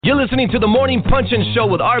You're listening to the Morning Punch-In Show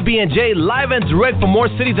with RB and J, live and direct from more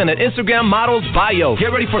cities than an Instagram model's bio. Get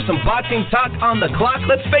ready for some boxing talk on the clock.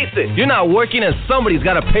 Let's face it, you're not working and somebody's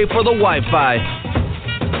got to pay for the Wi-Fi.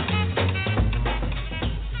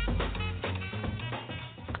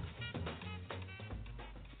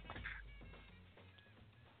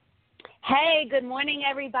 Hey, good morning,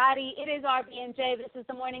 everybody. It is RB and J. This is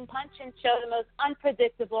the Morning Punch-In Show, the most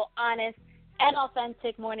unpredictable, honest, and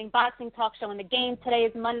authentic morning boxing talk show in the game. Today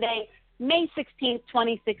is Monday, May 16th,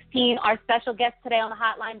 2016. Our special guest today on the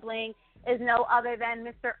Hotline Bling is no other than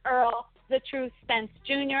Mr. Errol, the true Spence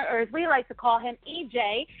Jr., or as we like to call him,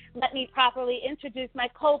 EJ. Let me properly introduce my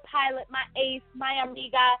co-pilot, my ace, my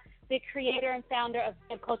amiga, the creator and founder of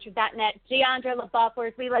GoodCulture.net, Giandra LaBeouf, or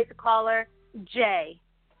as we like to call her, Jay.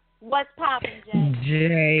 What's poppin',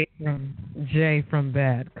 Jay? Jay from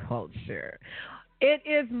Bad Culture. It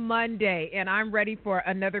is Monday, and I'm ready for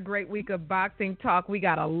another great week of boxing talk. We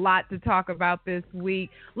got a lot to talk about this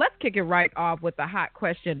week. Let's kick it right off with the hot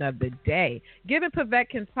question of the day. Given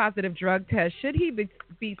Povetkin's positive drug test, should he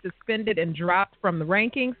be suspended and dropped from the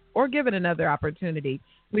rankings or given another opportunity?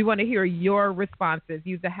 We want to hear your responses.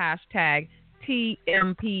 Use the hashtag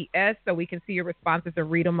TMPS so we can see your responses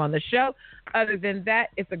and read them on the show. Other than that,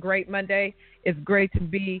 it's a great Monday. It's great to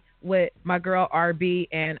be with my girl RB,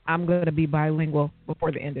 and I'm going to be bilingual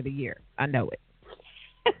before the end of the year. I know it.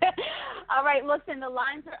 All right, listen, the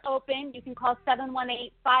lines are open. You can call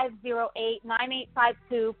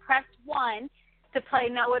 718-508-9852. Press 1 to play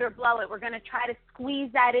Know It or Blow It. We're going to try to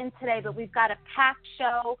squeeze that in today, but we've got a packed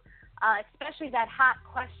show, especially that hot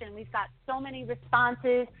question. We've got so many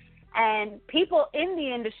responses. And people in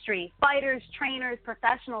the industry, fighters, trainers,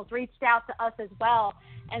 professionals, reached out to us as well.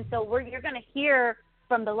 And so you're going to hear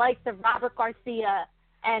from the likes of Robert Garcia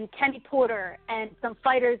and Kenny Porter and some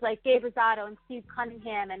fighters like Gabe Rosado and Steve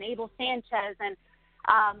Cunningham and Abel Sanchez. And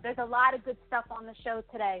there's a lot of good stuff on the show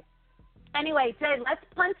today. Anyway, Jay, let's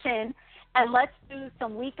punch in and let's do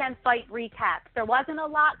some weekend fight recaps. There wasn't a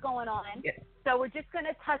lot going on, so we're just going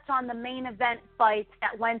to touch on the main event fights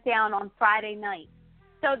that went down on Friday night.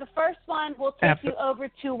 So the first one, we'll take you over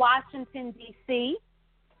to Washington, D.C.,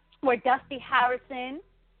 where Dusty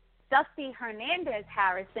Hernandez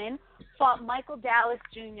Harrison fought Michael Dallas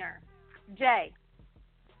Jr. Jay,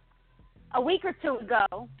 a week or two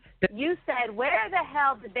ago, you said, where the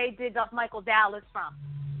hell did they dig up Michael Dallas from?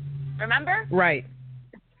 Remember? Right.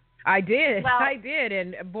 I did. Well, I did,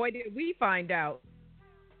 and boy, did we find out.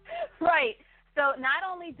 Right. So not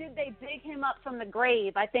only did they dig him up from the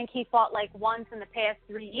grave, I think he fought like once in the past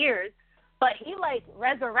 3 years, but he like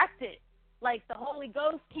resurrected. Like the Holy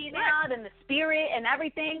Ghost came out and the spirit and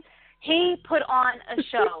everything. He put on a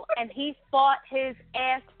show and he fought his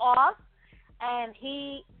ass off, and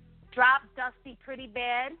he dropped Dusty pretty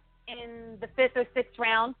bad in the 5th or 6th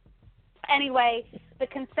round. Anyway, the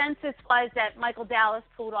consensus was that Michael Dallas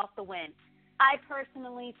pulled off the win. I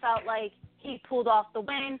personally felt like he pulled off the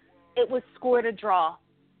win. It was scored a draw.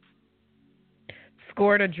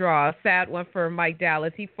 Scored a draw. Sad one for Mike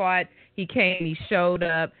Dallas. He fought. He came. He showed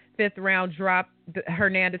up. 5th round dropped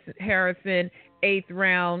Hernandez Harrison. 8th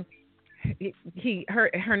round,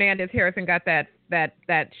 Hernandez Harrison got that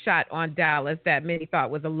shot on Dallas that many thought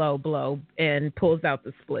was a low blow and pulls out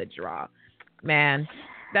the split draw. Man,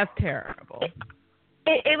 that's terrible.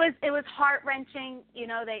 It was heart-wrenching. You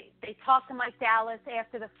know, they talked to Mike Dallas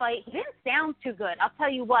after the fight. He didn't sound too good. I'll tell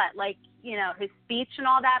you what, like, you know, his speech and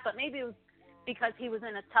all that, but maybe it was because he was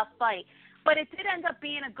in a tough fight. But it did end up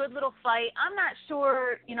being a good little fight. I'm not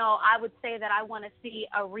sure, you know, I would say that I want to see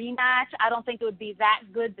a rematch. I don't think it would be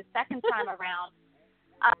that good the second time around.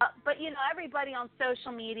 But, you know, everybody on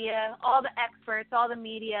social media, all the experts, all the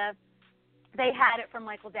media, they had it from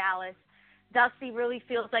Michael Dallas. Dusty really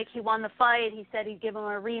feels like he won the fight. He said he'd give him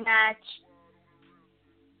a rematch.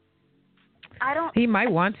 He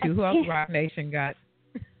might want to. Who else Rock Nation got?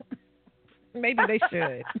 Maybe they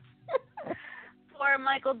should. Poor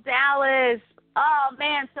Michael Dallas. Oh,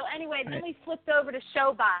 man. So anyway, then we flipped over to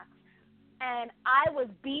Showbox. And I was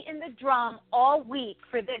beating the drum all week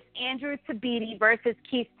for this Andrew Tabiti versus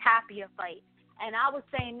Keith Tapia fight. And I was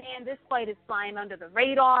saying, man, this fight is flying under the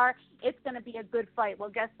radar. It's going to be a good fight. Well,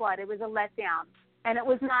 guess what? It was a letdown. And it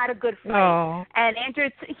was not a good fight. Oh. And Andrew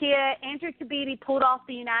Tabiti pulled off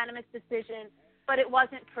the unanimous decision, but it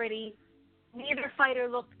wasn't pretty. Neither fighter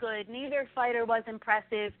looked good. Neither fighter was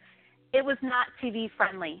impressive. It was not TV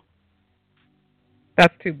friendly.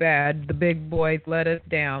 That's too bad. The big boys let us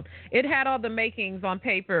down. It had all the makings on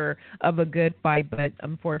paper of a good fight, but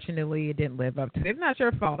unfortunately it didn't live up to it. It's not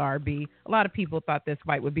your fault, RB. A lot of people thought this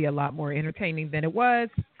fight would be a lot more entertaining than it was.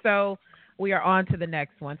 So we are on to the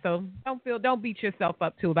next one. So don't beat yourself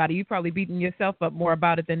up too about it. You're probably beating yourself up more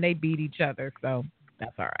about it than they beat each other. So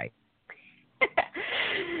that's all right.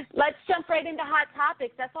 Let's jump right into hot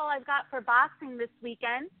topics. That's all I've got for boxing this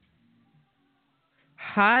weekend.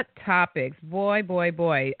 Hot topics. Boy, boy,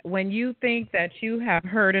 boy. When you think that you have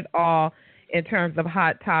heard it all in terms of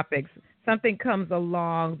hot topics, something comes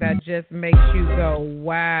along that just makes you go,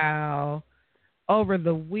 wow. Over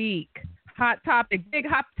the week, big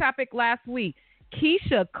hot topic last week.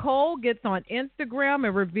 Keisha Cole gets on Instagram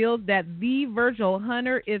and reveals that the Virgil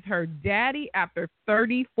Hunter is her daddy after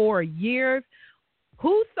 34 years.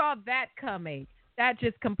 Who saw that coming? That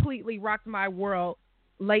just completely rocked my world.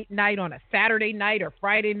 Late night on a Saturday night or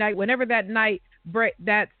Friday night, whenever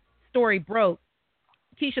that story broke,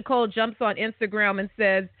 Keisha Cole jumps on Instagram and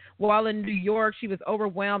says, while in New York, she was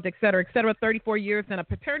overwhelmed, et cetera, 34 years and a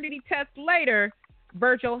paternity test later,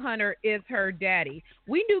 Virgil Hunter is her daddy.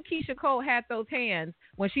 We knew Keisha Cole had those hands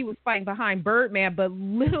when she was fighting behind Birdman, but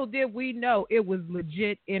little did we know it was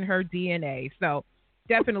legit in her DNA. So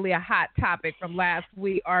definitely a hot topic from last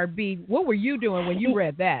week. RB, what were you doing when you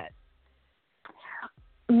read that?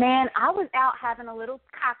 Man, I was out having a little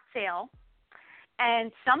cocktail, and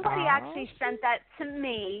somebody actually sent that to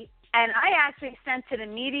me, and I actually sent it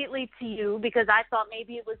immediately to you because I thought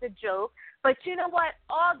maybe it was a joke. But you know what?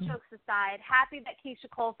 All jokes aside, happy that Keisha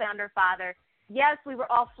Cole found her father. Yes, we were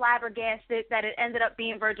all flabbergasted that it ended up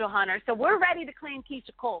being Virgil Hunter. So we're ready to claim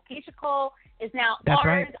Keisha Cole. Keisha Cole is now ours.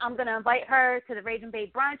 Right. I'm going to invite her to the Raging Bay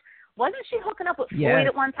brunch. Wasn't she hooking up with Floyd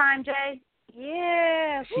at one time, Jay?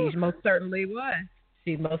 Yeah. She most certainly was.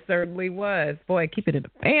 She most certainly was. Boy, keep it in the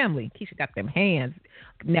family. Keisha got them hands.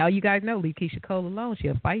 Now you guys know, leave Keisha Cole alone.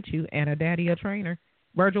 She'll fight you, and her daddy a trainer.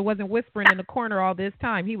 Virgil wasn't whispering in the corner all this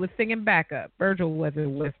time. He was singing backup. Virgil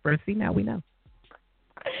wasn't whispering. See, now we know.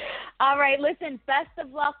 All right, listen, best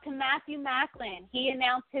of luck to Matthew Macklin. He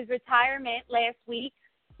announced his retirement last week.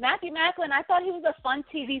 Matthew Macklin, I thought he was a fun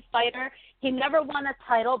TV fighter. He never won a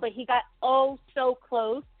title, but he got so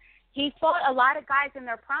close. He fought a lot of guys in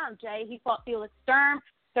their prime, Jay. He fought Felix Sturm,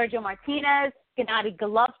 Sergio Martinez, Gennady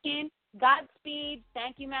Golovkin. Godspeed.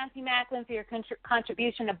 Thank you, Matthew Macklin, for your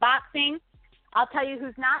contribution to boxing. I'll tell you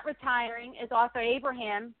who's not retiring is Arthur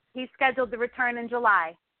Abraham. He's scheduled to return in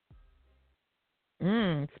July.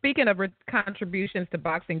 Speaking of contributions to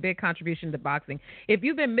boxing, big contribution to boxing. If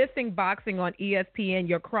you've been missing boxing on ESPN,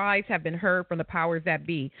 your cries have been heard from the powers that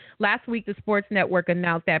be. Last week, the Sports Network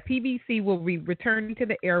announced that PBC will be returning to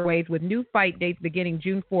the airwaves with new fight dates beginning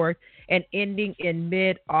June 4th and ending in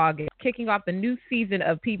mid-August. Kicking off the new season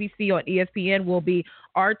of PBC on ESPN will be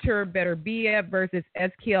Artur Beterbiev versus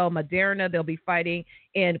Ezequiel Maderna. They'll be fighting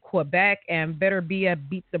in Quebec, and Beterbiev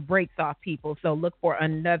beats the brakes off people. So look for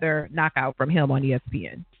another knockout from him on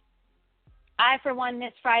ESPN. I, for one,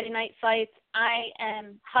 miss Friday night fights. I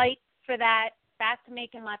am hyped for that. Back to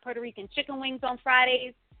making my Puerto Rican chicken wings on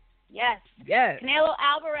Fridays. Yes. Canelo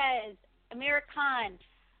Alvarez, Amir Khan.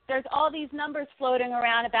 There's all these numbers floating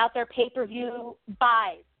around about their pay-per-view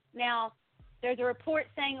buys. Now, there's a report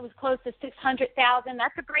saying it was close to 600,000.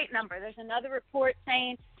 That's a great number. There's another report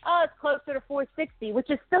saying, it's closer to 460, which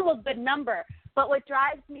is still a good number. But what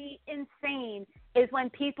drives me insane is when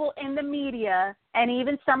people in the media and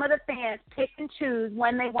even some of the fans pick and choose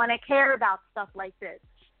when they want to care about stuff like this.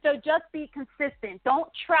 So just be consistent. Don't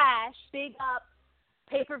trash big up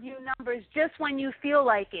pay-per-view numbers just when you feel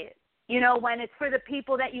like it. You know, when it's for the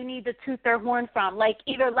people that you need to toot their horn from. Like,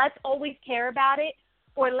 either let's always care about it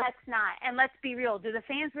or let's not. And let's be real. Do the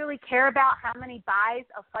fans really care about how many buys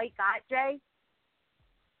a fight got, Jay?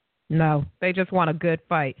 No, they just want a good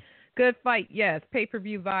fight. Good fight, yes.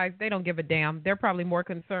 Pay-per-view buys, they don't give a damn. They're probably more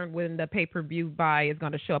concerned when the pay-per-view buy is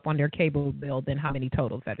going to show up on their cable bill than how many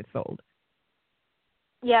totals that it sold.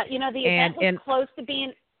 Yeah, you know, the event was close to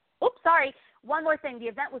being – oops, sorry. One more thing. The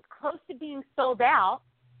event was close to being sold out,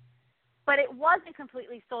 but it wasn't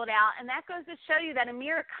completely sold out. And that goes to show you that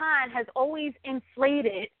Amir Khan has always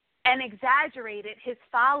inflated and exaggerated his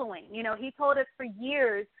following. You know, he told us for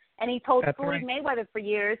years, and he told Floyd Mayweather for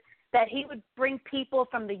years, that he would bring people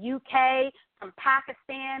from the UK, from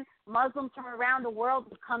Pakistan, Muslims from around the world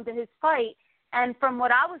would come to his fight. And from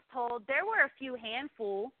what I was told, there were a few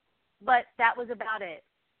handful, but that was about it.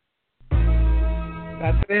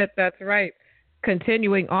 That's it. That's right.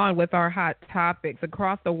 Continuing on with our hot topics,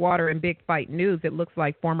 across the water in big fight news, it looks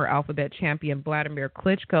like former Alphabet champion Vladimir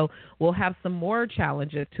Klitschko will have some more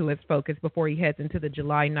challenges to his focus before he heads into the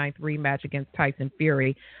July 9th rematch against Tyson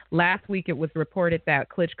Fury. Last week, it was reported that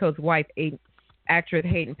Klitschko's wife, actress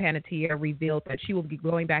Hayden Panettiere, revealed that she will be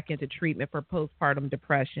going back into treatment for postpartum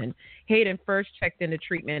depression. Hayden first checked into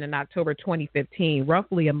treatment in October 2015,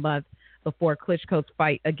 roughly a month before Klitschko's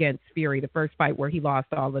fight against Fury, the first fight where he lost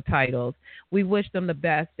all the titles. We wish them the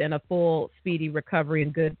best and a full, speedy recovery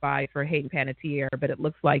and goodbye for Hayden Panettiere, but it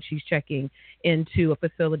looks like she's checking into a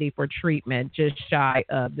facility for treatment just shy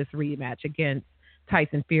of this rematch against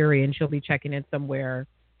Tyson Fury, and she'll be checking in somewhere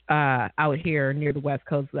out here near the West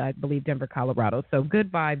Coast, I believe Denver, Colorado. So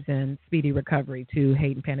good vibes and speedy recovery to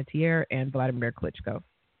Hayden Panettiere and Vladimir Klitschko.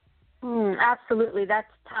 Absolutely.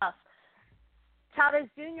 That's tough. Chavez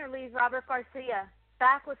Jr. leaves Robert Garcia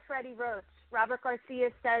back with Freddie Roach. Robert Garcia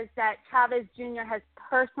says that Chavez Jr. has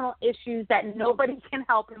personal issues that nobody can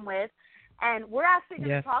help him with. And we're actually going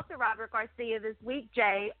to talk to Robert Garcia this week,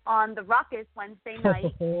 Jay, on the Ruckus Wednesday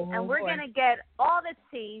night. And we're going to get all the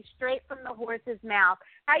tea straight from the horse's mouth.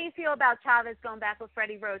 How you feel about Chavez going back with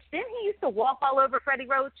Freddie Roach? Didn't he used to walk all over Freddie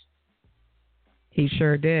Roach? He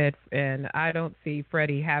sure did. And I don't see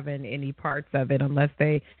Freddie having any parts of it unless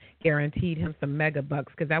they guaranteed him some mega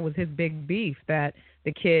bucks, because that was his big beef, that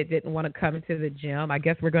the kid didn't want to come into the gym. I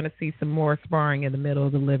guess we're going to see some more sparring in the middle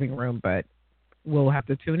of the living room, but we'll have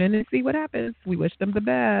to tune in and see what happens. We wish them the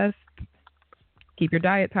best. Keep your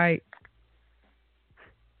diet tight.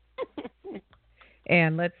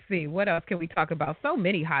 And let's see, what else can we talk about? So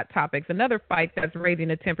many hot topics. Another fight that's raising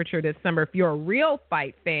the temperature this summer. If you're a real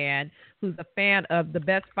fight fan who's a fan of the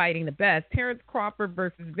best fighting the best, Terrence Crawford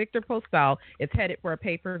versus Victor Postol is headed for a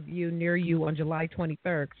pay-per-view near you on July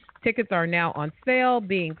 23rd. Tickets are now on sale,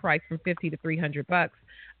 being priced from $50 to $300.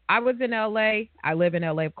 I was in L.A. I live in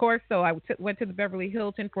L.A., of course, so I went to the Beverly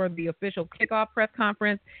Hilton for the official kickoff press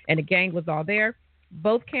conference, and the gang was all there.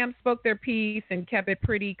 Both camps spoke their piece and kept it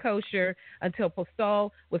pretty kosher until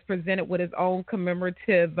Postol was presented with his own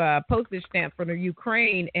commemorative postage stamp from the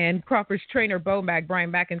Ukraine, and Crawford's trainer, Brian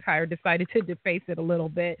McIntyre, decided to deface it a little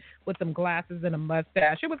bit with some glasses and a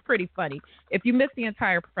mustache. It was pretty funny. If you missed the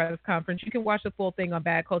entire press conference, you can watch the full thing on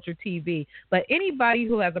Bad Culture TV. But anybody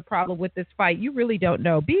who has a problem with this fight, you really don't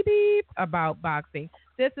know beep about boxing.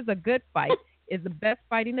 This is a good fight. It's the best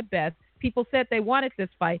fighting the best. People said they wanted this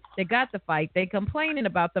fight. They got the fight. They complaining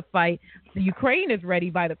about the fight. The Ukraine is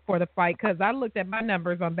ready for the fight, because I looked at my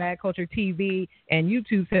numbers on Bad Culture TV, and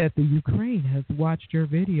YouTube said the Ukraine has watched your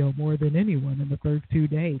video more than anyone in the first 2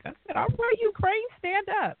 days. I said, all right, Ukraine, stand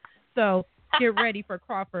up. So get ready for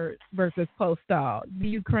Crawford versus Postol. The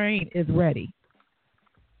Ukraine is ready.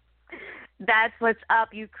 That's what's up.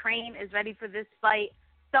 Ukraine is ready for this fight.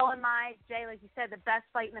 So am I. Jay, like you said, the best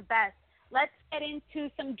fight and the best. Let's get into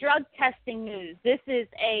some drug testing news. This is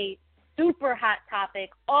a super hot topic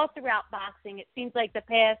all throughout boxing. It seems like the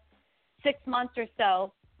past 6 months or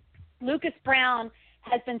so, Lucas Brown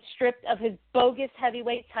has been stripped of his bogus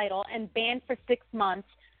heavyweight title and banned for 6 months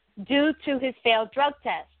due to his failed drug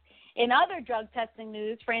test. In other drug testing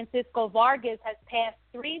news, Francisco Vargas has passed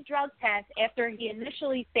 3 drug tests after he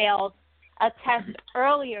initially failed a test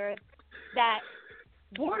earlier that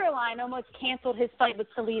borderline almost canceled his fight with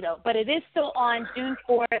Toledo, but it is still on June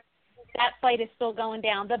 4th. That fight is still going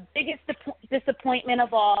down. The biggest disappointment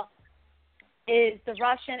of all is the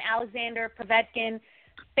Russian Alexander Povetkin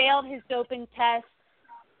failed his doping test.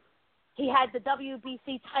 He had the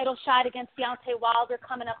WBC title shot against Deontay Wilder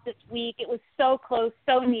coming up this week. It was so close,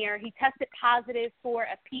 so near. He tested positive for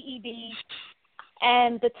a PED,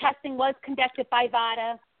 and the testing was conducted by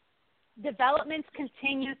VADA. Developments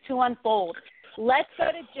continue to unfold. Let's go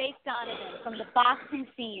to Jake Donovan from the boxing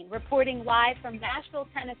scene, reporting live from Nashville,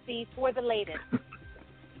 Tennessee for the latest.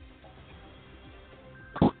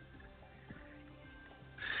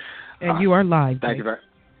 And you are live. Thank you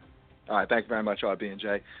very much,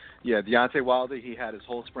 RB&J. Yeah, Deontay Wilder, he had his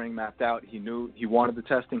whole spring mapped out. He knew he wanted the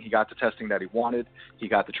testing. He got the testing that he wanted. He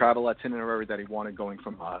got the travel itinerary that he wanted, going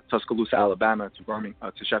from Tuscaloosa, Alabama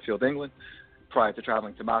to Sheffield, England, prior to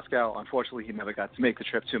traveling to Moscow. Unfortunately, he never got to make the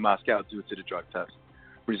trip to Moscow due to the drug test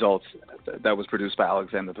results that was produced by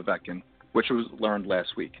Alexander Povetkin, which was learned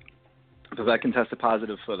last week. Povetkin tested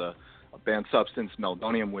positive for the banned substance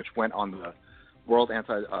meldonium, which went on the World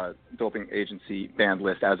Anti-Doping Agency banned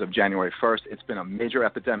list as of January 1st. It's been a major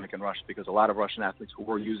epidemic in Russia because a lot of Russian athletes who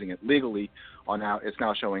were using it legally it's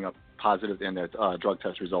now showing up positive in their drug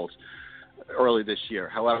test results early this year.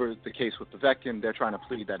 However, the case with Povetkin, they're trying to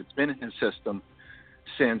plead that it's been in his system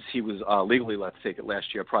since he was legally let to take it last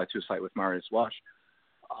year prior to his fight with Mariusz Wash.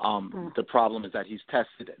 The problem is that he's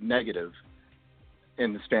tested negative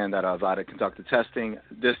in the span that VADA conducted testing.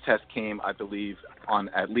 This test came, I believe, on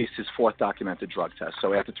at least his 4th documented drug test.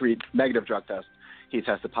 So after 3 negative drug tests, he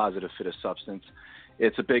tested positive for this substance.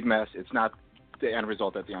 It's a big mess. It's not the end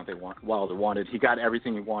result that Deontay Wilder wanted. He got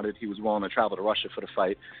everything he wanted. He was willing to travel to Russia for the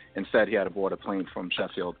fight. Instead, he had to board a plane from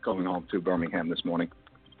Sheffield going home to Birmingham this morning.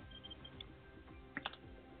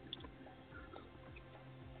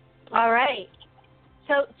 All right.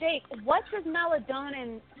 So, Jake, what does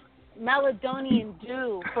melatonin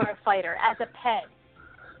do for a fighter as a pet?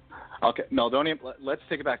 Okay, meldonium, let's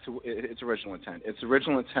take it back to its original intent. Its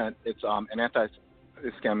original intent, it's an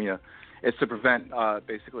anti-ischemia. It's to prevent, the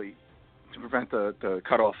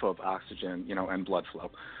cutoff of oxygen, and blood flow.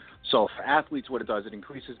 So for athletes, what it does, it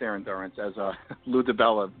increases their endurance. As Lou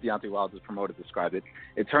DiBella, Deontay Wilder's promoter, described it.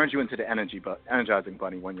 It turns you into the energizing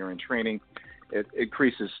bunny when you're in training. It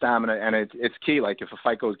increases stamina, and it's key. Like if a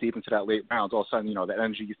fight goes deep into that late rounds, all of a sudden, that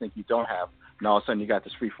energy you think you don't have, and all of a sudden you got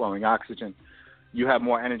this free-flowing oxygen. You have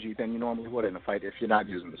more energy than you normally would in a fight if you're not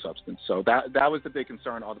using the substance. So that was the big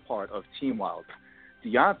concern on the part of Team Wilder.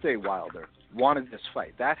 Deontay Wilder wanted this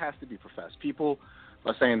fight. That has to be professed. People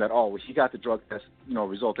are saying that, he got the drug test,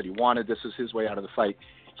 result that he wanted. This is his way out of the fight.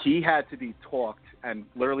 He had to be talked and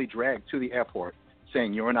literally dragged to the airport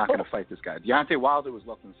saying, you're not going to fight this guy. Deontay Wilder was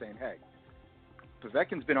looking saying, hey,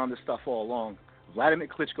 Povetkin's been on this stuff all along. Vladimir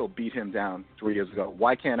Klitschko beat him down 3 years ago.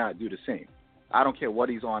 Why can't I do the same? I don't care what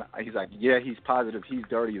he's on. He's like, yeah, he's positive. He's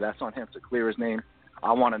dirty. That's on him to clear his name.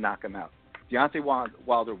 I want to knock him out. Deontay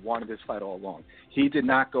Wilder wanted this fight all along. He did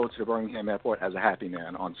not go to the Birmingham airport as a happy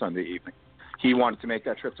man on Sunday evening. He wanted to make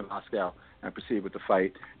that trip to Moscow and proceed with the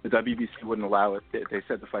fight. The WBC wouldn't allow it. They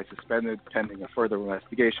said the fight suspended pending a further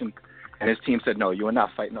investigation. And his team said, no, you are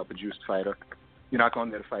not fighting up a juiced fighter. You're not going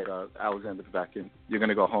there to fight Alexander Povetkin. You're going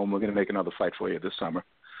to go home. We're going to make another fight for you this summer.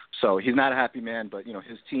 So he's not a happy man, but,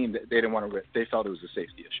 his team, they didn't want to – they felt it was a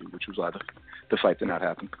safety issue, which was why the fight did not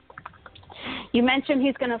happen. You mentioned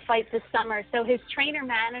he's going to fight this summer. So his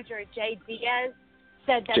trainer-manager, Jay Diaz,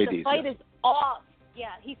 said that the fight is off. Yeah,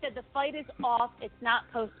 he said the fight is off. It's not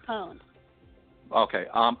postponed. Okay.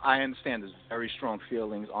 I understand there's very strong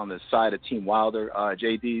feelings on the side of Team Wilder.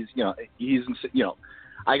 JD's, he's,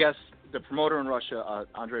 I guess the promoter in Russia,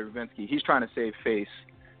 Andrei Rubinsky, he's trying to save face,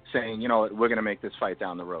 saying, we're going to make this fight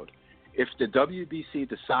down the road. If the WBC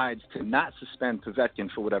decides to not suspend Povetkin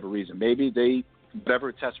for whatever reason, maybe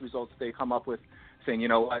whatever test results they come up with, saying,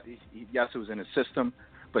 yes, it was in his system,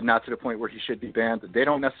 but not to the point where he should be banned. They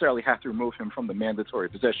don't necessarily have to remove him from the mandatory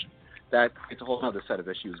position. It's a whole other set of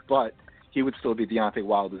issues, but he would still be Deontay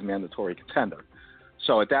Wilder's mandatory contender.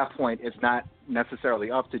 So at that point, it's not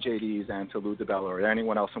necessarily up to JD's and to Lou DiBella or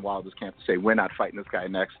anyone else in Wilder's camp to say, we're not fighting this guy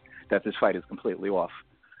next, that this fight is completely off.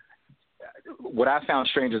 What I found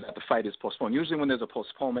strange is that the fight is postponed. Usually when there's a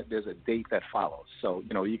postponement, there's a date that follows. So,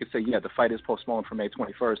 you could say, yeah, the fight is postponed for May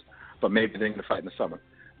 21st, but maybe they're going to fight in the summer.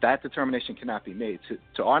 That determination cannot be made.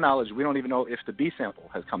 To our knowledge, we don't even know if the B sample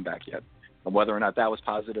has come back yet, and whether or not that was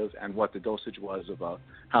positive and what the dosage was of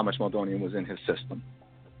how much meldonium was in his system.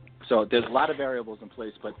 So there's a lot of variables in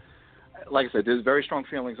place, but like I said, there's very strong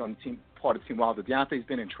feelings on the part of Team Wilder. Deontay's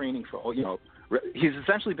been in training he's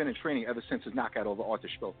essentially been in training ever since his knockout over Arthur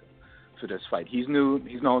Spilka for this fight. He's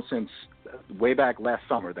known since way back last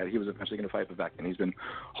summer that he was eventually going to fight Povetkin. He's been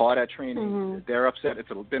hard at training. Mm-hmm. They're upset. It's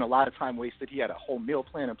been a lot of time wasted. He had a whole meal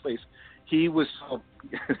plan in place. He was so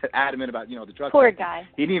adamant about, the drug. Poor guy.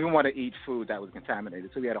 He didn't even want to eat food that was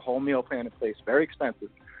contaminated. So he had a whole meal plan in place, very expensive.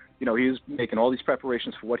 He was making all these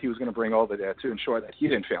preparations for what he was going to bring over there to ensure that he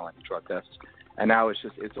didn't fail any drug tests. And now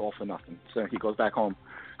it's all for nothing. So he goes back home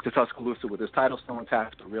to Tuscaloosa with his title still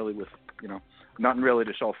intact, but really with, nothing really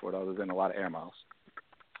to show for it other than a lot of air miles.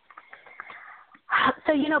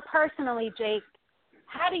 So, personally, Jake,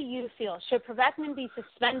 how do you feel? Should Povetkin be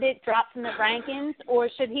suspended, dropped from the rankings, or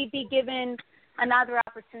should he be given another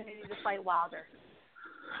opportunity to fight Wilder?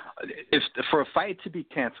 If for a fight to be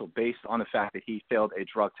canceled based on the fact that he failed a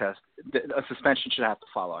drug test, a suspension should have to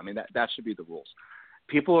follow. I mean, that should be the rules.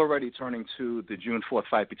 People are already turning to the June 4th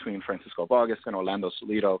fight between Francisco Vargas and Orlando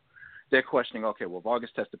Salido. They're questioning, okay, well, Vargas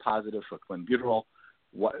tested positive for clenbuterol.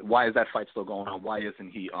 Why is that fight still going on? Why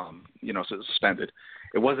isn't he, suspended?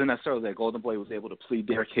 It wasn't necessarily that Golden Boy was able to plead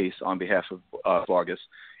their case on behalf of Vargas.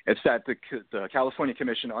 It's that the California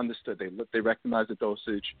Commission understood. They recognized the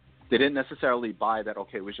dosage. They didn't necessarily buy that,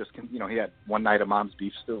 okay, it was just, he had one night of mom's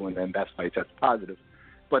beef stew and then that fight tested positive.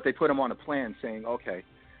 But they put him on a plan saying, okay,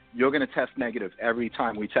 you're going to test negative every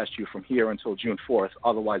time we test you from here until June 4th.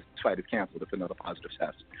 Otherwise, the fight is canceled if another positive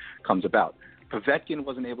test comes about. Povetkin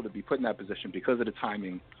wasn't able to be put in that position because of the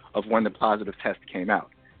timing of when the positive test came out.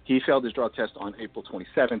 He failed his drug test on April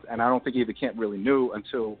 27th, and I don't think either camp really knew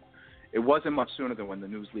until it wasn't much sooner than when the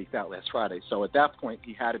news leaked out last Friday. So at that point,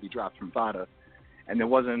 he had to be dropped from VADA, and there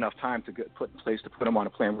wasn't enough time to get put in place to put him on a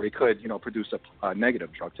plan where he could, produce a negative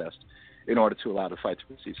drug test in order to allow the fight to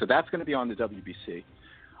proceed. So that's going to be on the WBC.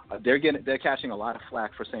 They're catching a lot of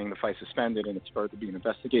flack for saying the fight's suspended and it's further being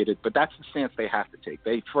investigated, but that's the stance they have to take.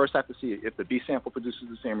 They first have to see if the B sample produces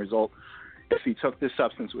the same result. if he took this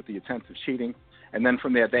substance with the intent of cheating, and then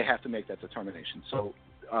from there they have to make that determination. So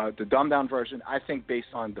the dumbed-down version, I think based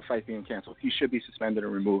on the fight being canceled, he should be suspended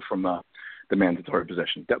and removed from the mandatory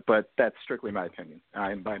position. But that's strictly my opinion.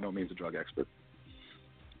 I am by no means a drug expert.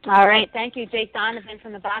 All right. Thank you, Jake Donovan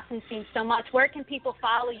from the boxing scene so much. Where can people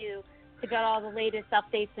follow you to get all the latest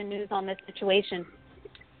updates and news on this situation?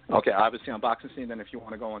 Okay, obviously on Boxing Scene. Then if you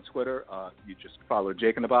want to go on Twitter, you just follow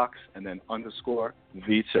Jake in the Box and then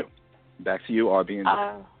 _V2. Back to you, RB and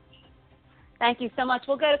J. Thank you so much.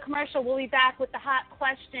 We'll go to commercial. We'll be back with the hot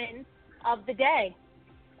question of the day.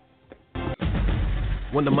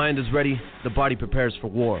 When the mind is ready, the body prepares for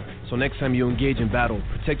war. So next time you engage in battle,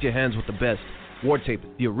 protect your hands with the best. War Tape,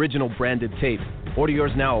 the original branded tape. Order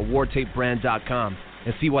yours now at wartapebrand.com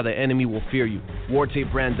and see why the enemy will fear you.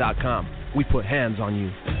 wartapebrand.com. We put hands on you.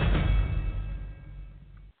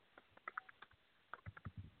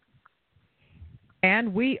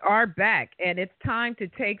 And we are back, and it's time to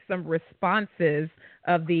take some responses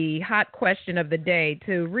of the hot question of the day.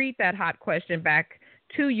 To read that hot question back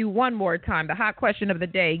to you one more time, the hot question of the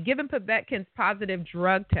day: given Povetkin's positive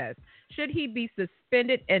drug test, should he be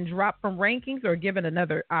suspended and dropped from rankings or given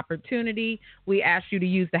another opportunity? We ask you to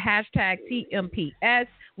use the hashtag TMPS.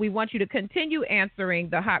 We want you to continue answering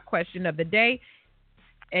the hot question of the day,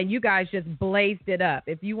 and you guys just blazed it up.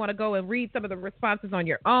 If you want to go and read some of the responses on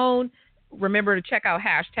your own, remember to check out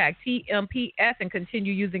hashtag TMPS and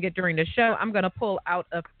continue using it during the show. I'm going to pull out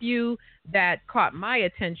a few that caught my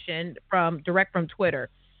attention direct from Twitter.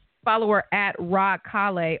 Follower at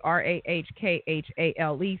Rahkhale,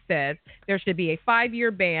 Rahkhale, says there should be a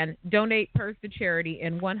 5-year ban, donate purse to charity,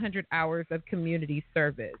 and 100 hours of community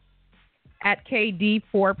service. At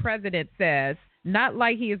KD4 President says, not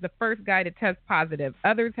like he is the first guy to test positive.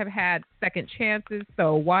 Others have had second chances,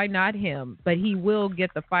 so why not him? But he will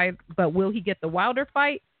get the fight. But will he get the Wilder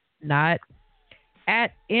fight? Not.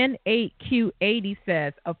 At N8Q80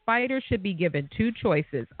 says, a fighter should be given 2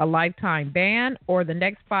 choices, a lifetime ban or the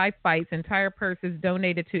next 5 fights, entire purses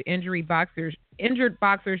donated to injured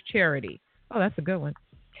boxers charity. Oh, that's a good one.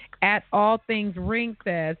 At All Things Ring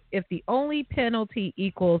says, if the only penalty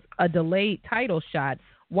equals a delayed title shot,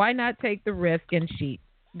 why not take the risk and cheat?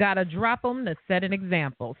 Gotta drop them to set an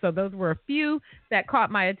example. So those were a few that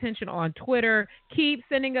caught my attention on Twitter. Keep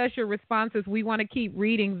sending us your responses. We want to keep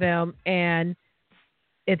reading them, and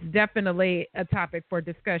it's definitely a topic for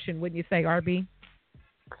discussion, wouldn't you say, RB?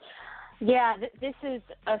 Yeah, this is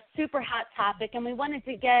a super hot topic, and we wanted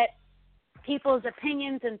to get people's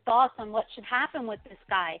opinions and thoughts on what should happen with this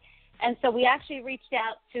guy. And so we actually reached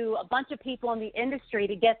out to a bunch of people in the industry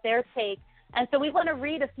to get their take. And so we want to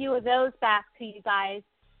read a few of those back to you guys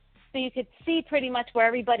so you could see pretty much where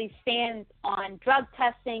everybody stands on drug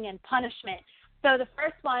testing and punishment. So the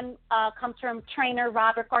first one comes from trainer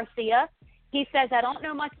Robert Garcia. He says, I don't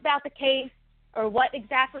know much about the case or what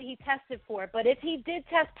exactly he tested for, but if he did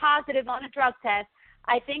test positive on a drug test,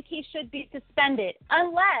 I think he should be suspended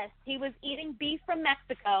unless he was eating beef from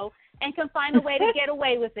Mexico and can find a way to get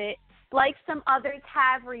away with it, like some others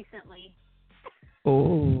have recently.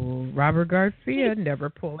 Oh, Robert Garcia, never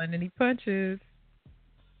pulling any punches.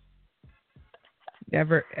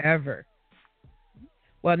 Never, ever.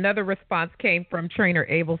 Well, another response came from trainer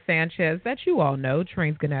Abel Sanchez that you all know,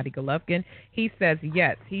 trains Gennady Golovkin. He says,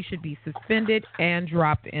 yes, he should be suspended and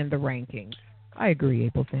dropped in the rankings. I agree,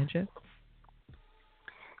 Abel Sanchez.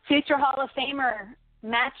 Future Hall of Famer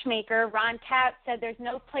matchmaker Ron Katz said there's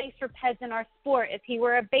no place for peds in our sport. If he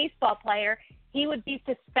were a baseball player, he would be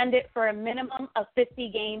suspended for a minimum of 50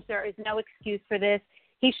 games. There is no excuse for this.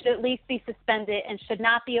 He should at least be suspended and should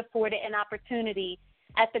not be afforded an opportunity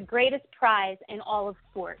at the greatest prize in all of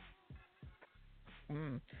sports.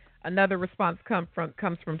 Another response comes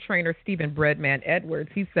from trainer Stephen Breadman Edwards.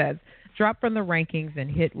 He says, drop from the rankings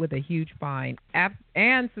and hit with a huge fine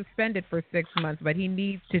and suspended for 6 months, but he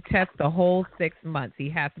needs to test the whole 6 months. He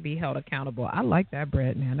has to be held accountable. I like that,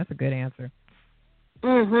 Breadman. That's a good answer.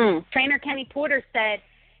 Trainer Kenny Porter said,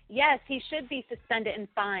 yes, he should be suspended and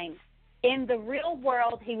fined. In the real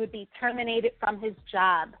world, he would be terminated from his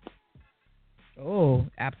job. Oh,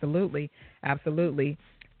 absolutely. Absolutely.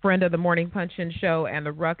 Friend of the Morning Punch-In Show and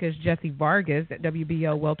the Ruckus, Jesse Vargas,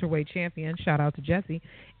 WBO welterweight champion. Shout out to Jesse.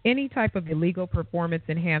 Any type of illegal performance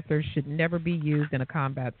enhancers should never be used in a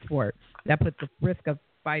combat sport. That puts the risk of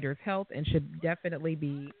fighters' health and should definitely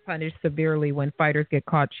be punished severely when fighters get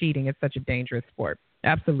caught cheating. It's such a dangerous sport.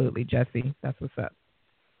 Absolutely, Jesse. That's what's up.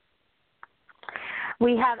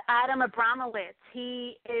 We have Adam Abramowitz.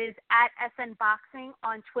 He is at SN Boxing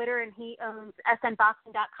on Twitter, and he owns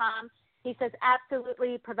snboxing.com. He says,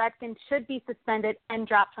 absolutely, Povetkin should be suspended and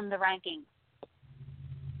dropped from the rankings.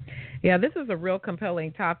 Yeah, this is a real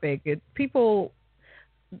compelling topic. People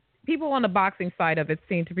on the boxing side of it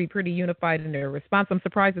seem to be pretty unified in their response. I'm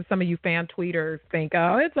surprised that some of you fan tweeters think,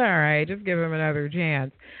 oh, it's all right, just give him another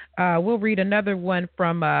chance. We'll read another one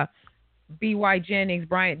from B.Y. Jennings,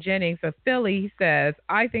 Bryant Jennings of Philly. He says,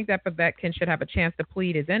 I think that Povetkin should have a chance to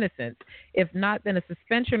plead his innocence. If not, then a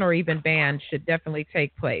suspension or even ban should definitely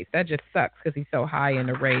take place. That just sucks because he's so high in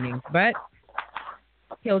the ratings. But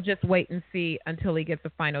he'll just wait and see until he gets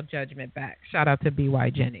a final judgment back. Shout out to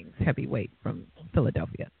B.Y. Jennings, heavyweight from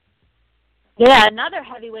Philadelphia. Yeah, another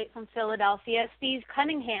heavyweight from Philadelphia, Steve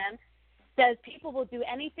Cunningham, says people will do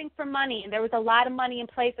anything for money, and there was a lot of money in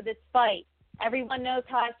play for this fight. Everyone knows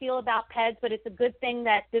how I feel about Peds, but it's a good thing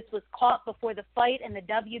that this was caught before the fight, and the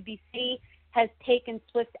WBC has taken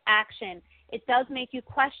swift action. It does make you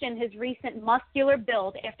question his recent muscular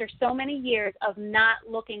build after so many years of not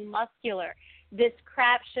looking muscular. This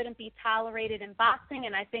crap shouldn't be tolerated in boxing,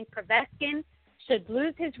 and I think Povetkin should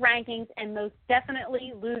lose his rankings and most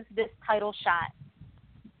definitely lose this title shot.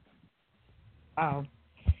 Wow.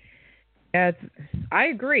 I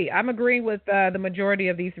agree. I'm agreeing with the majority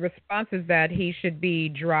of these responses that he should be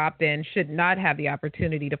dropped and should not have the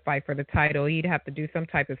opportunity to fight for the title. He'd have to do some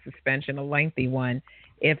type of suspension, a lengthy one.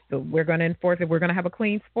 If we're going to enforce it, we're going to have a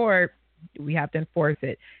clean sport, we have to enforce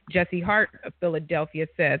it. Jesse Hart of Philadelphia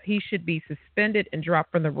says he should be suspended and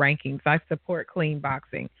dropped from the rankings. I support clean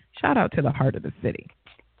boxing. Shout out to the heart of the city.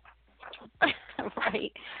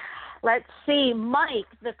 Right. Let's see. Mike,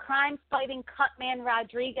 the crime-fighting Cutman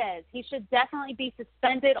Rodriguez. He should definitely be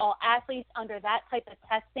suspended. All athletes under that type of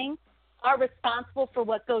testing are responsible for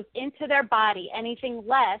what goes into their body. Anything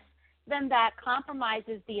less than that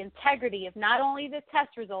compromises the integrity of not only the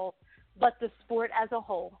test results, but the sport as a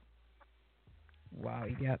whole. Wow,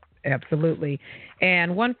 yep, absolutely.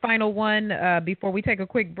 And one final one before we take a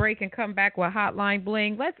quick break and come back with Hotline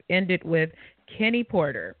Bling. Let's end it with Kenny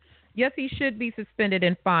Porter. Yes, he should be suspended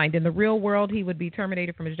and fined. In the real world, he would be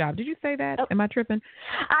terminated from his job. Did you say that? Oh. Am I tripping?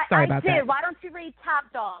 Sorry about that. I did. Why don't you read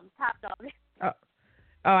Top Dog? Top Dog.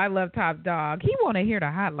 Oh, I love Top Dog. He want to hear the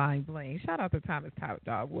Hotline Bling. Shout out to Thomas Top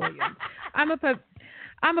Dog Williams. I'm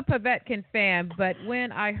a Povetkin fan, but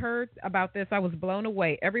when I heard about this, I was blown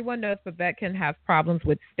away. Everyone knows Povetkin has problems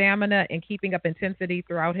with stamina and keeping up intensity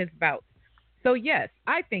throughout his bouts. So, yes,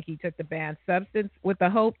 I think he took the banned substance with the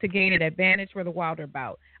hope to gain an advantage for the Wilder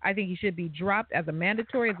bout. I think he should be dropped as a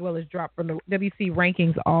mandatory as well as dropped from the WC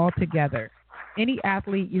rankings altogether. Any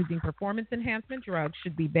athlete using performance enhancement drugs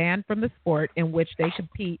should be banned from the sport in which they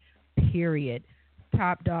compete, period.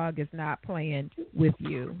 Top Dog is not playing with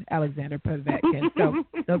you, Alexander Povetkin. So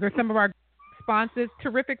those are some of our responses,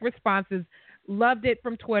 terrific responses. Loved it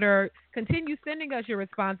from Twitter. Continue sending us your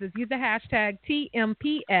responses. Use the hashtag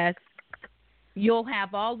TMPS. You'll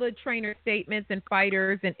have all the trainer statements and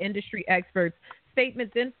fighters and industry experts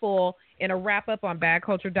statements in full in a wrap-up on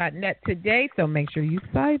badculture.net today. So make sure you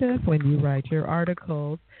cite us when you write your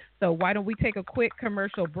articles. So why don't we take a quick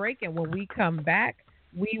commercial break, and when we come back,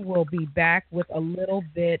 we will be back with a little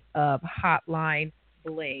bit of Hotline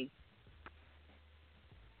Bling.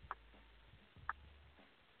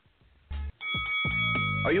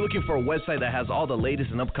 Are you looking for a website that has all the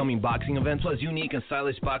latest and upcoming boxing events, plus unique and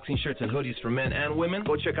stylish boxing shirts and hoodies for men and women?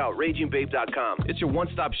 Go check out RagingBabe.com. It's your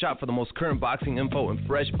one-stop shop for the most current boxing info and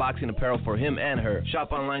fresh boxing apparel for him and her.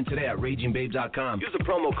 Shop online today at RagingBabe.com. Use the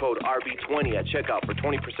promo code RB20 at checkout for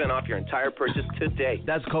 20% off your entire purchase today.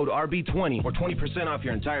 That's code RB20 or 20% off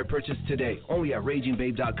your entire purchase today, only at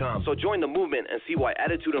RagingBabe.com. So join the movement and see why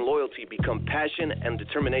attitude and loyalty become passion and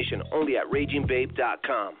determination, only at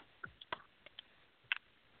RagingBabe.com.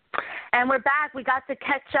 And we're back. We got to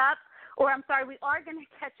catch up, we are going to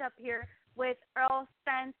catch up here with Errol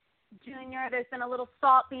Spence Jr. There's been a little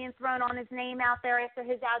salt being thrown on his name out there after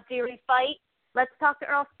his Algieri fight. Let's talk to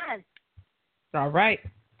Errol Spence. All right.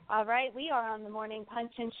 All right. We are on the Morning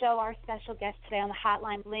Punch and Show. Our special guest today on the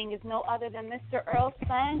Hotline Bling is no other than Mr. Errol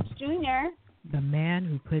Spence Jr. The man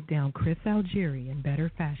who put down Chris Algieri in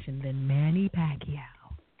better fashion than Manny Pacquiao.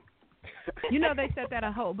 You know they said that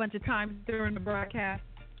a whole bunch of times during the broadcast.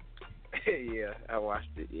 Yeah, I watched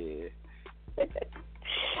it, yeah.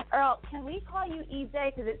 Earl, can we call you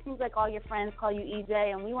EJ? Because it seems like all your friends call you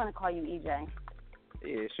EJ, and we want to call you EJ.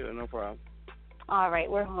 Yeah, sure, no problem. All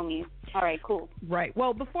right, we're homies. All right, cool. Right.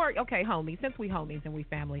 Well, homies, since we homies and we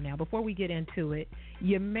family now, before we get into it,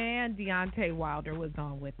 your man Deontay Wilder was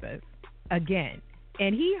on with us again,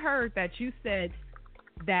 and he heard that you said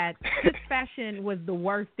that his fashion was the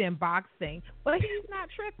worst in boxing, but he's not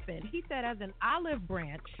tripping. He said as an olive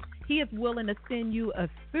branch, he is willing to send you a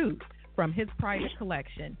suit from his private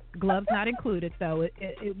collection. Gloves not included, though.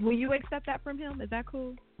 Will you accept that from him? Is that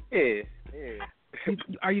cool? Yeah.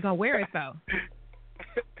 Are you gonna wear it though?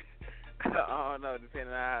 I don't know,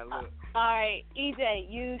 depending on how I look. All right, EJ,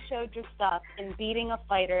 you showed your stuff in beating a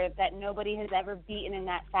fighter that nobody has ever beaten in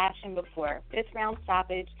that fashion before. 5th round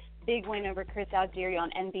stoppage, big win over Chris Algieri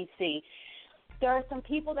on NBC. There are some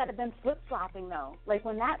people that have been flip-flopping, though. Like,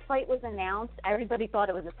 when that fight was announced, everybody thought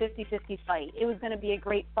it was a 50-50 fight. It was going to be a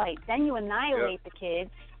great fight. Then you annihilate the kid,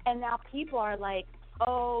 and now people are like,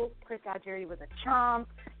 oh, Chris Algieri was a chump.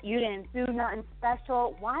 You didn't do nothing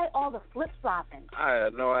special. Why all the flip-flopping? I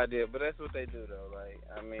have no idea, but that's what they do, though. Like,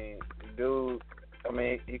 I mean, dude,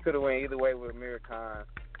 he could have went either way with Amir Khan.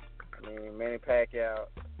 I mean, Manny Pacquiao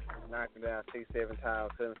knocked him down 6-7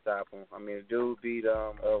 times, couldn't stop him. I mean, the dude beat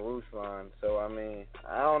Ruslan. So, I mean,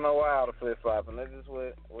 I don't know why all the flip-flopping. That's just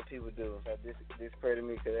what people do. They discredit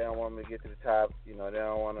me because they don't want me to get to the top. You know, they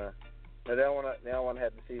don't want to. They don't want to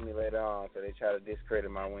have to see me later on, so they try to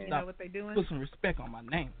discredit my win. You know what they doing? Put some respect on my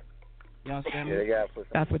name. You understand me? Yeah, they gotta put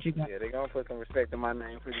some. That's what you got. Yeah, they gonna put some respect on my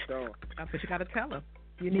name pretty soon. That's what you got to tell them.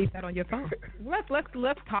 You need that on your phone.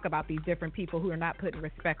 Let's talk about these different people who are not putting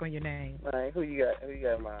respect on your name. Right, who you got? Who you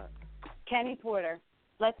got in mind? Kenny Porter.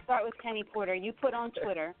 Let's start with Kenny Porter. You put on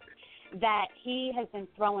Twitter that he has been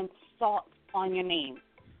throwing salt on your name.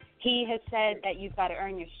 He has said that you've got to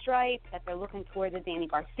earn your stripes, that they're looking toward the Danny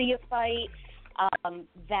Garcia fight,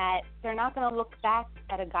 that they're not going to look back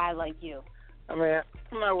at a guy like you. I mean,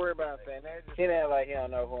 I'm not worried about saying that. He act like he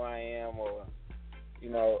don't know who I am, or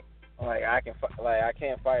like I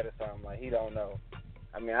can't fight or something. Like he don't know.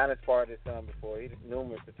 I mean, I done sparred his son before. He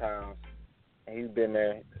numerous of times, and he's been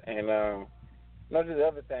there. And just the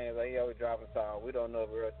other things like he always dropping salt. We don't know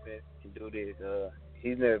if Errol Spence can do this.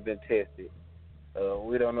 He's never been tested.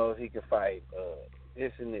 We don't know if he can fight.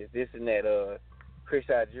 This and that. Chris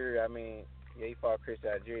Algieri, I mean, yeah, he fought Chris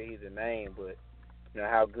Algieri. He's a name, but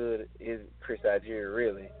how good is Chris Algieri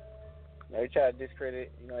really? They try to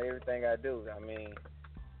discredit, everything I do. I mean,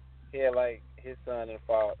 yeah, like his son and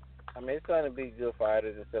fought. I mean, his son would be good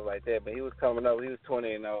fighters and stuff like that, but he was coming up. He was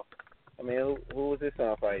 20-0. I mean, who was his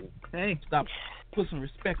son fighting? Hey, stop. Put some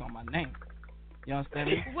respect on my name. You understand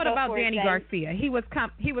me? What about Danny Garcia? He was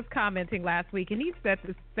commenting last week, and he said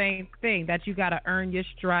the same thing, that you got to earn your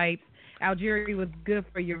stripes. Algieri was good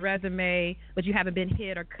for your resume, but you haven't been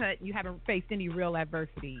hit or cut. You haven't faced any real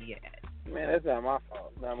adversity yet. Man, that's not my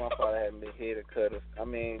fault. Not my fault I haven't been hit or cut. I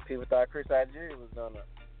mean, people thought Chris Algieri was going to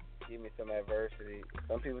give me some adversity.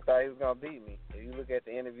 Some people thought he was going to beat me. If you look at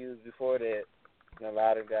the interviews before that, a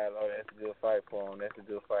lot of guys, oh, that's a good fight for him. That's a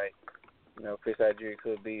good fight. Chris Algieri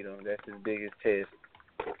could beat him. That's his biggest test.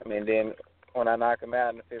 I mean, then when I knock him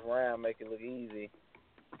out in the 5th round, make it look easy.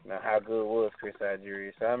 How good was Chris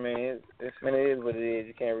Algieri? So, I mean, it is what it is.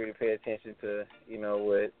 You can't really pay attention to,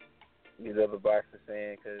 what these other boxers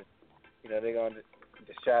saying because, they're going to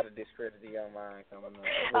just try to discredit the young mind coming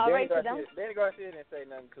up. Danny Garcia didn't say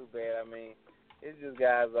nothing too bad. I mean, it's just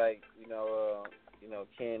guys like,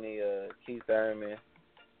 Kenny, Keith Thurman,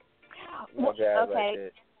 guys like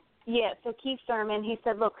that. Yeah, so Keith Thurman, he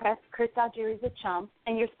said, look, Chris Algieri's a chump,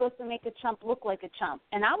 and you're supposed to make a chump look like a chump.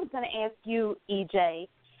 And I was going to ask you, EJ,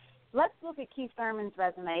 let's look at Keith Thurman's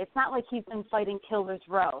resume. It's not like he's been fighting Killers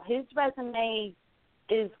Row. His resume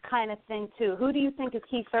is kind of thin, too. Who do you think is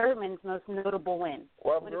Keith Thurman's most notable win?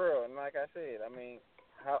 Well, girl, and like I said, I mean,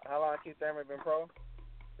 how long Keith Thurman been pro?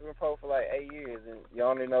 He's been pro for like 8 years, and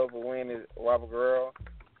your only notable win is Wobble Girl,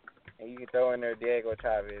 and you can throw in there Diego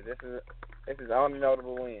Chavez. This is the only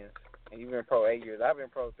notable wins, and you've been pro 8 years. I've been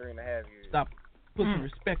pro 3.5 years. Stop. Put some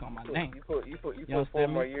respect on my name. You put 4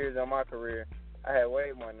 more years on my career. I had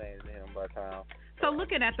way more names than him by the time. So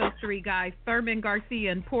looking at those three guys, Thurman,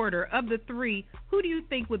 Garcia, and Porter, of the three, who do you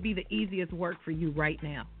think would be the easiest work for you right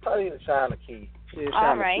now? Probably China Key.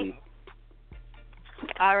 All right.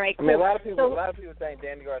 All right. Cool. I mean, a lot of people think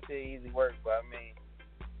Danny Garcia easy work, but I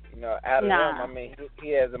mean, out of them, I mean, he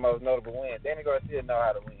has the most notable win. Danny Garcia know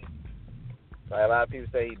how to win. Like a lot of people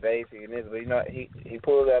say he basic and this, but he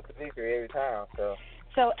pulls out the victory every time.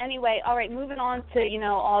 So anyway, all right, moving on to,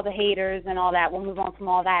 all the haters and all that. We'll move on from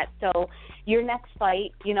all that. So your next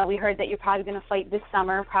fight, we heard that you're probably going to fight this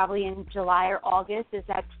summer, probably in July or August. Is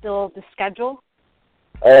that still the schedule?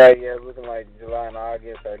 Yeah, looking like July and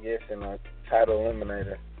August, I guess, in a title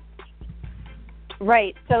eliminator.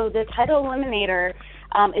 Right. So the title eliminator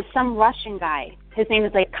is some Russian guy. His name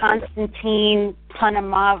is like Konstantin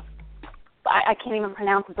Panamov. I can't even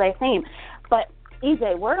pronounce his last name. But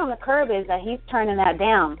EJ, word on the curb is that he's turning that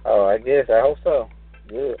down. Oh, I guess. I hope so.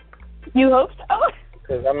 Good. You hope so?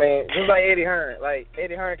 Because, I mean, just like Eddie Hearn. Like,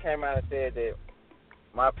 Eddie Hearn came out and said that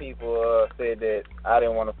my people said that I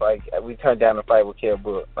didn't want to fight. We turned down the fight with Kell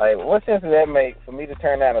Brook. Like, what sense does that make for me to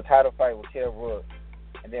turn down a title fight with Kell Brook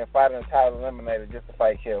and then fight in a title eliminator just to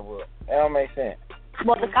fight Kell Brook? That don't make sense.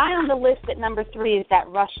 Well, the guy on the list at number 3 is that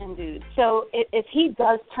Russian dude. So if he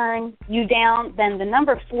does turn you down, then the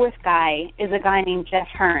number 4th guy is a guy named Jeff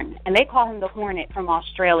Hearn, and they call him the Hornet from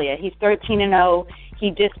Australia. He's 13-0. He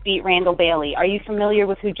just beat Randall Bailey. Are you familiar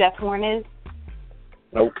with who Jeff Hearn is?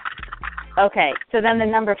 Nope. Okay, so then the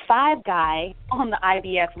number 5 guy on the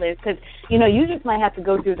IBF list, because, you just might have to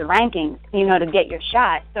go through the rankings, to get your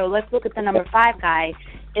shot. So let's look at the number 5 guy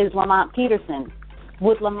is Lamont Peterson.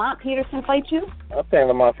 Would Lamont Peterson fight you? I think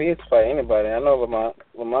Lamont Peterson fight anybody. I know Lamont.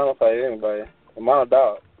 Lamont will fight anybody. Lamont a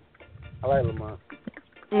dog. I like Lamont.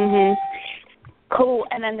 Cool.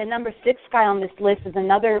 And then the number 6 guy on this list is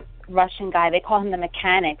another Russian guy. They call him the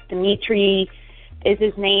Mechanic. Dmitry is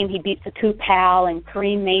his name. He beats Akut Pal and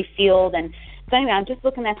Kareem Mayfield. And so anyway, I'm just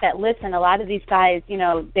looking at that list, and a lot of these guys, they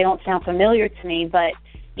don't sound familiar to me, but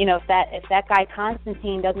if that guy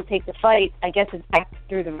Constantine doesn't take the fight, I guess it's back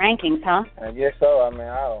through the rankings, huh? I guess so. I mean,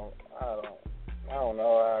 I don't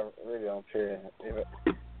know. I really don't care.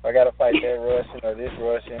 If I got to fight that Russian or this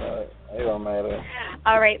Russian, it don't matter.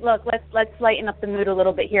 All right, look, let's lighten up the mood a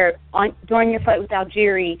little bit here. During your fight with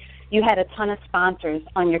Algieri, you had a ton of sponsors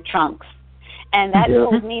on your trunks, and that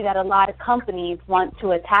told me that a lot of companies want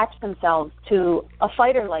to attach themselves to a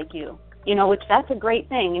fighter like you. Which that's a great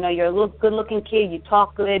thing. You're a little good-looking kid. You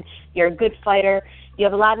talk good. You're a good fighter. You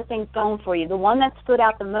have a lot of things going for you. The one that stood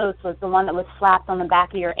out the most was the one that was slapped on the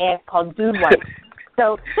back of your ass called Dude Wipes.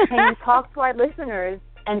 So can you talk to our listeners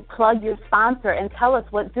and plug your sponsor and tell us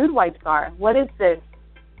what Dude Wipes are? What is this?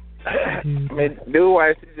 I mean, Dude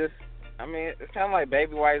Wipes is just, it's kind of like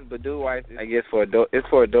baby wipes, but Dude Wipes, I guess, it's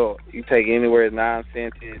for adults. You take it anywhere it's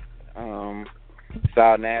non-scented, it's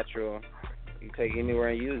all natural. You take it anywhere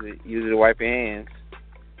and use it. Use it to wipe your hands.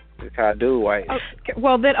 It's how I do wipe. Okay.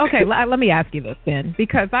 Well, then, let me ask you this then,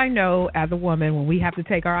 because I know as a woman, when we have to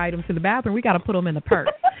take our items to the bathroom, we got to put them in the purse.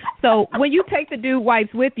 So when you take the Dude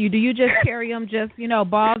Wipes with you, do you just carry them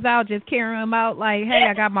balls out, just carry them out like, hey,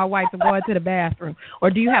 I got my wipes, I'm going to the bathroom?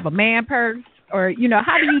 Or do you have a man purse? Or,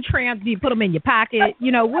 how do you put them in your pocket? What do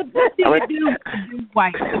you do with the Dude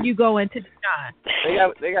Wipes when you go into the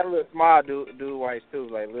shine? They got a little small Dude Wipes, too,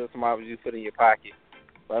 like little small ones you put in your pocket.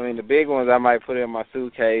 But, the big ones I might put in my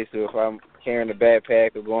suitcase, or if I'm carrying a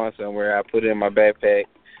backpack or going somewhere, I put it in my backpack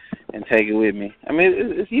and take it with me.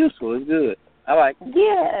 It's useful. It's good. I like them.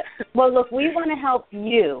 Yeah. Well, look, we want to help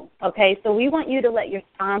you, okay? So we want you to let your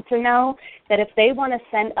sponsor know that if they want to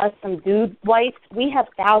send us some Dude Wipes, we have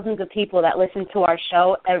thousands of people that listen to our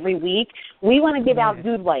show every week. We want to give out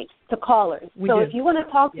Dude Wipes to callers. If you want to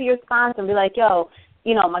talk to your sponsor and be like, yo,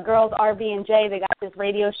 my girls RB&J, they got this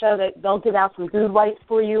radio show that they'll give out some Dude Wipes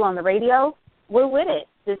for you on the radio, we're with it.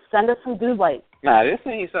 Just send us some Dude Wipes. Nah, this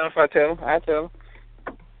ain't something if I tell them. I tell them.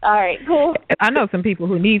 All right, cool. I know some people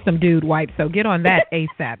who need some Dude Wipes, so get on that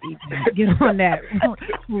ASAP. Get on that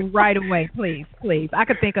right away, please, please. I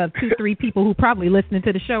could think of 2-3 people who probably listening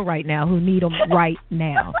to the show right now who need them right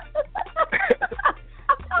now.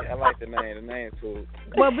 Yeah, I like the name. The name's cool.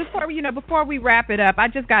 Well, before we wrap it up, I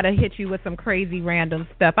just got to hit you with some crazy random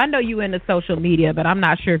stuff. I know you into social media, but I'm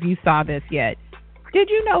not sure if you saw this yet. Did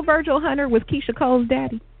you know Virgil Hunter was Keisha Cole's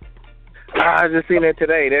daddy? I just seen that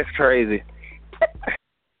today. That's crazy.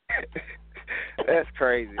 That's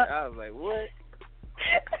crazy. I was like, what?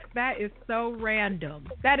 That is so random.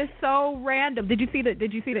 That is so random. Did you see the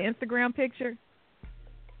Instagram picture?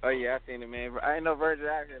 Oh yeah, I seen it, man. I ain't know Virgil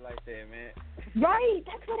out here like that, man. Right,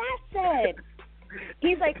 that's what I said.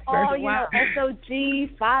 He's like, wow.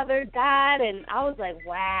 SOG, father died, and I was like,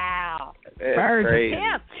 wow. That's crazy.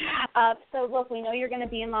 Yeah. So, look, we know you're going to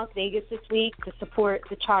be in Las Vegas this week to support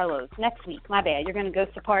the Charlos. Next week, my bad. You're going to go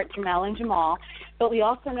support Jamel and Jamal. But we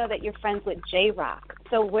also know that you're friends with J-Rock.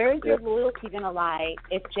 So where is your loyalty going to lie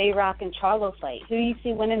if J-Rock and Charlo fight? Who do you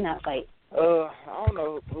see winning that fight? I don't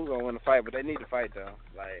know who's going to win the fight, but they need to fight, though.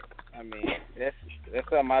 That's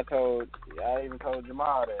something I even told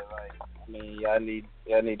Jamal that, y'all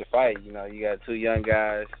need to fight. You got 2 young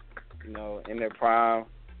guys, in their prime.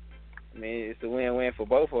 It's a win-win for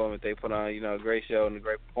both of them if they put on, a great show and a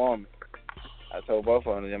great performance. I told both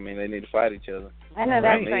of them, they need to fight each other. I know,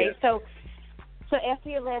 that's right. So after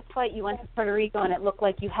your last fight, you went to Puerto Rico, and it looked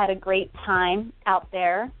like you had a great time out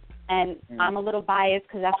there. And I'm a little biased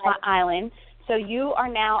because that's my island. So you are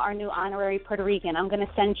now our new honorary Puerto Rican. I'm going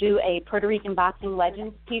to send you a Puerto Rican Boxing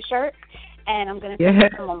Legends T-shirt, and I'm going to send you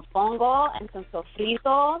some mofongo and some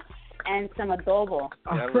sofrito and some adobo.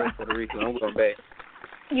 Yeah, I love Puerto Rico. I'm going back.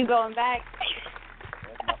 You going back?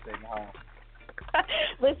 That's my second home.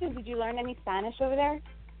 Listen, did you learn any Spanish over there?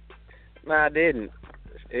 No, I didn't.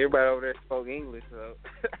 Everybody over there spoke English, so.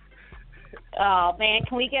 Oh, man,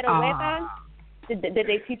 can we get a huepa? Did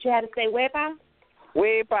they teach you how to say huepa?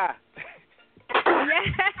 Huepa.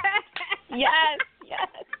 Yes.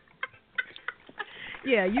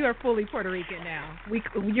 Yeah, you are fully Puerto Rican now.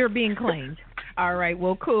 You're being claimed. All right,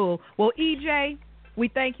 well, cool. Well, EJ, we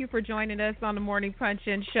thank you for joining us on the Morning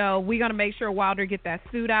Punch-In Show. We're going to make sure Wilder get that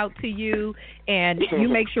suit out to you, and you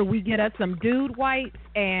make sure we get us some dude wipes.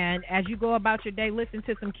 And as you go about your day, listen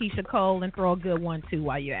to some Keisha Cole and throw a good one, too,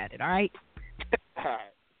 while you're at it, all right? All right.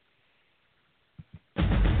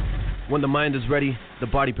 When the mind is ready, the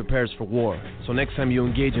body prepares for war. So next time you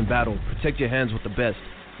engage in battle, protect your hands with the best.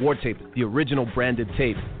 War Tape, the original branded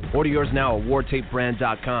tape. Order yours now at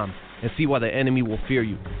wartapebrand.com and see why the enemy will fear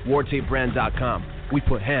you. wartapebrand.com. We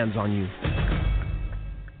put hands on you.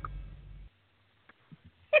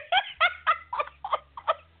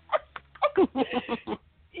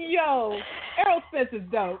 Yo, Errol Spence is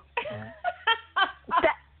dope.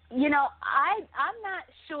 I'm not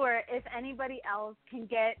sure if anybody else can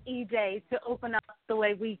get EJ to open up the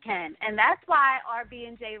way we can. And that's why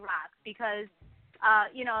RB&J rocks, because, a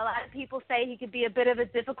lot of people say he could be a bit of a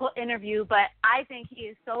difficult interview, but I think he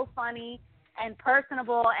is so funny and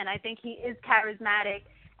personable, and I think he is charismatic.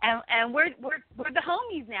 And we're the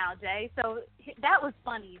homies now, Jay. So that was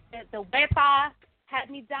funny. The wepa had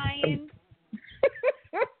me dying.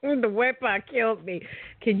 The wepa killed me.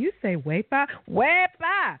 Can you say wepa?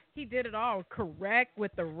 Wepa! He did it all correct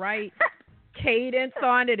with the right cadence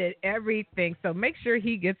on it and everything. So make sure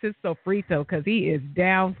he gets his sofrito because he is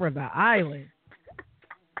down for the island.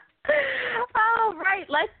 All right.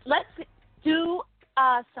 Let's do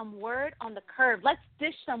some word on the curb. Let's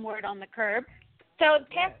dish some word on the curb. So the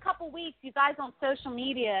past couple weeks, you guys on social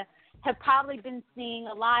media have probably been seeing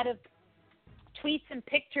a lot of tweets and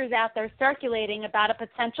pictures out there circulating about a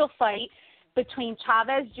potential fight between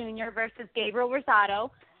Chavez Jr. versus Gabriel Rosado.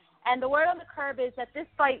 And the word on the curb is that this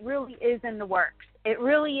fight really is in the works. It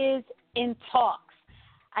really is in talks.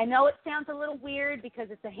 I know it sounds a little weird because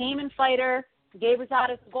it's a Heyman fighter. Gabriel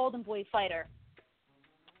Rosado is a Golden Boy fighter.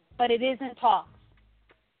 But it is in talks.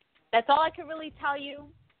 That's all I can really tell you.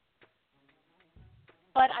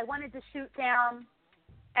 But I wanted to shoot down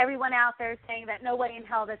everyone out there saying that no way in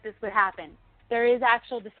hell that this would happen. There is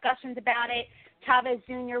actual discussions about it. Chavez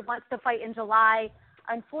Jr. wants to fight in July.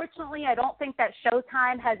 Unfortunately, I don't think that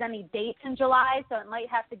Showtime has any dates in July, so it might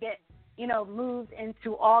have to get, moved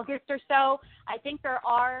into August or so. I think there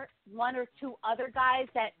are one or two other guys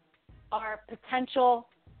that are potential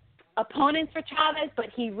opponents for Chavez, but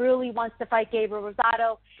he really wants to fight Gabriel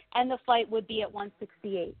Rosado, and the fight would be at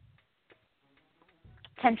 168.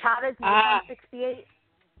 Can Chavez make 168?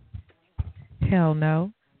 Hell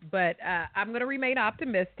no. But I'm going to remain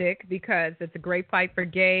optimistic because it's a great fight for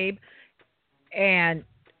Gabe. And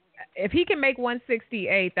if he can make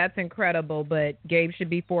 168, that's incredible. But Gabe should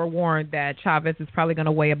be forewarned that Chavez is probably going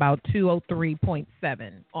to weigh about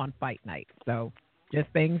 203.7 on fight night. So just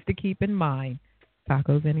things to keep in mind.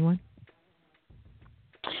 Tacos, anyone?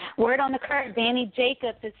 Word on the curb, Danny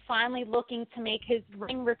Jacobs is finally looking to make his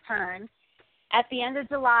ring return at the end of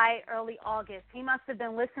July, early August. He must have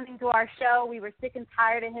been listening to our show. We were sick and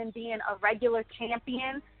tired of him being a regular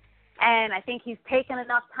champion, and I think he's taken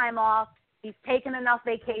enough time off. He's taken enough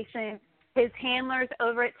vacation. His handlers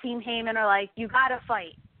over at Team Heyman are like, you got to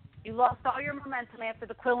fight. You lost all your momentum after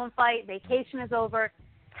the Quillen fight. Vacation is over.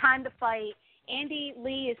 Time to fight. Andy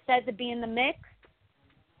Lee is said to be in the mix,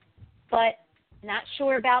 but not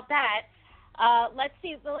sure about that. Let's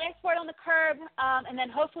see, the last word on the curb, and then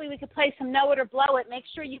hopefully we could play some Know It or Blow It. Make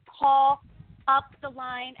sure you call up the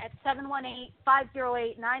line at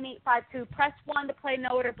 718-508-9852. Press 1 to play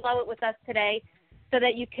Know It or Blow It with us today so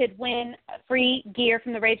that you could win free gear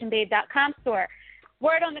from the RageandBabe.com store.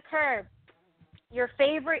 Word on the curb, your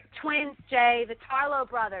favorite twins, Jay, the Tarlow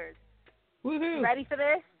brothers. Woohoo. You ready for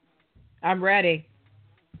this? I'm ready.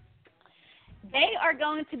 They are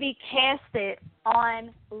going to be casted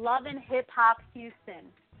on Love and Hip Hop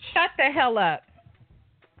Houston. Shut the hell up.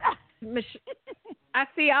 I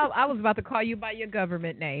see. I was about to call you by your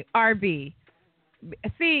government name, RB.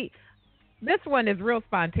 See, this one is real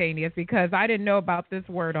spontaneous because I didn't know about this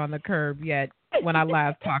word on the curb yet when I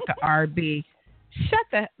last talked to RB.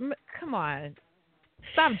 Come on.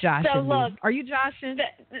 Stop joshing So look, me. Are you joshing?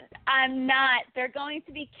 I'm not. They're going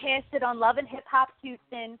to be casted on Love and Hip Hop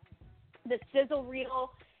Houston. The sizzle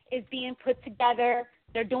reel is being put together.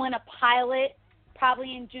 They're doing a pilot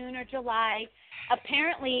probably in June or July.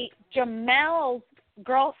 Apparently, Jamel's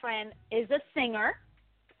girlfriend is a singer.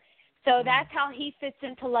 So that's how he fits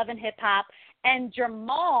into Love and Hip Hop. And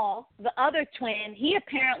Jamal, the other twin, he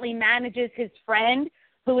apparently manages his friend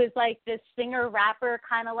who is like this singer rapper,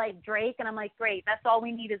 kind of like Drake. And I'm like, great, that's all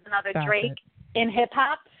we need is another Stop Drake it. in hip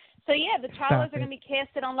hop. So yeah, the Charlos are going to be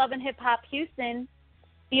casted on Love and Hip Hop Houston.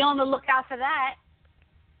 Be on the lookout for that.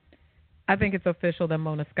 I think it's official that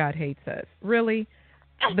Mona Scott hates us. Really?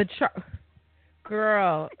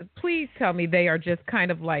 Girl, please tell me they are just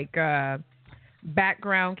kind of like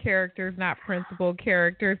background characters, not principal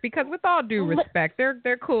characters. Because with all due respect,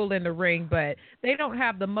 they're cool in the ring, but they don't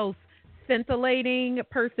have the most scintillating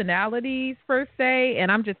personalities per se.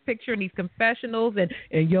 And I'm just picturing these confessionals and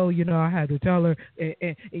yo, you know, I had to tell her,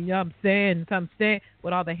 and you know, I'm saying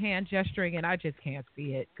with all the hand gesturing, and I just can't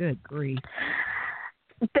see it. Good grief.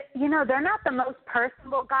 You know, they're not the most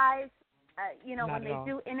personable guys. You know, Not when at all.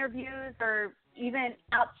 they do interviews or even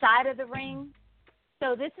outside of the ring.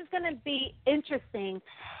 So this is going to be interesting.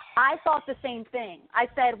 I thought the same thing. I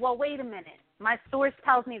said, well, wait a minute. My source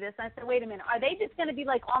tells me this. I said, wait a minute. Are they just going to be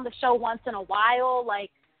like on the show once in a while? Like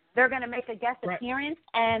they're going to make a guest appearance?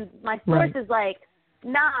 And my source is like,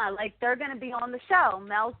 nah, like they're going to be on the show.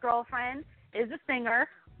 Mel's girlfriend is a singer.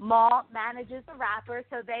 Mal manages a rapper.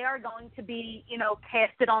 So they are going to be, you know,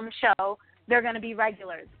 casted on the show. They're going to be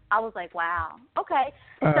regulars. I was like, wow. Okay.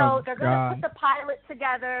 So they're going to put the pilot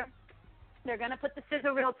together. They're going to put the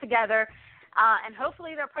sizzle reel together. And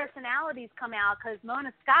hopefully their personalities come out because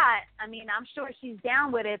Mona Scott, I mean, I'm sure she's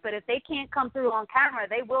down with it, but if they can't come through on camera,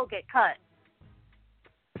 they will get cut.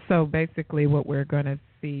 So basically what we're going to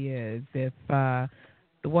see is if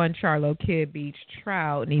the one Charlo kid beats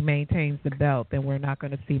Trout and he maintains the belt, then we're not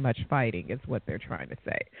going to see much fighting is what they're trying to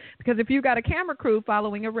say. Because if you got a camera crew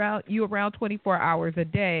following around 24 hours a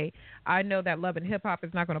day, I know that Love and Hip Hop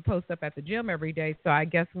is not going to post up at the gym every day, so I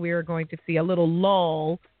guess we're going to see a little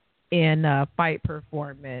lull in fight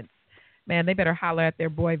performance. Man, they better holler at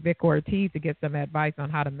their boy Vic Ortiz to get some advice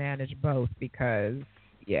on how to manage both because,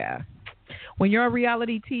 yeah, when you're on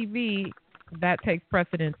reality TV, that takes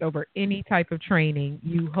precedence over any type of training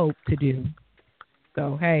you hope to do.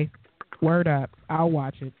 So, hey, word up. I'll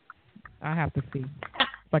watch it. I have to see.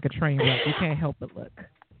 It's like a train wreck. You can't help but look.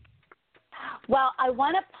 Well, I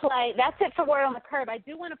want to play. That's it for Word on the Curb. I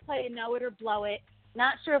do want to play Know It or Blow It.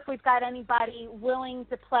 Not sure if we've got anybody willing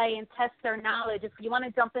to play and test their knowledge. If you want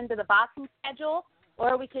to jump into the boxing schedule,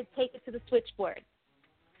 or we could take it to the switchboard.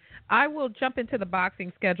 I will jump into the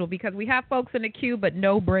boxing schedule because we have folks in the queue, but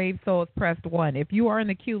no brave souls pressed one. If you are in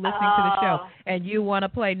the queue listening to the show and you want to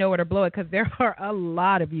play Know It or Blow It, because there are a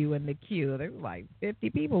lot of you in the queue. There's like 50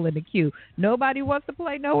 people in the queue. Nobody wants to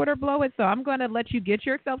play Know It or Blow It, so I'm going to let you get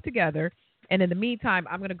yourself together. And in the meantime,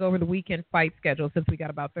 I'm going to go over the weekend fight schedule since we got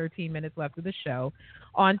about 13 minutes left of the show.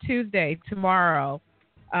 On Tuesday, tomorrow,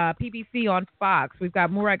 PBC on Fox. We've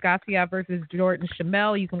got Murat Gassiev versus Jordan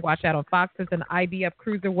Shamel. You can watch that on Fox. It's an IBF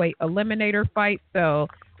Cruiserweight Eliminator fight, so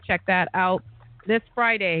check that out. This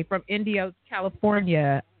Friday from Indio,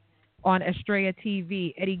 California, on Estrella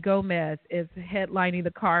TV, Eddie Gomez is headlining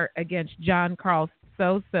the card against John Carl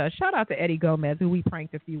Sosa. Shout out to Eddie Gomez, who we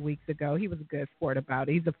pranked a few weeks ago. He was a good sport about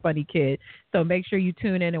it. He's a funny kid. So make sure you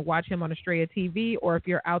tune in and watch him on Estrella TV, or if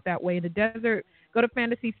you're out that way in the desert, go to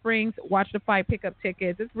Fantasy Springs, watch the fight, pick up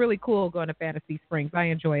tickets. It's really cool going to Fantasy Springs. I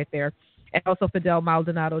enjoy it there. And also Fidel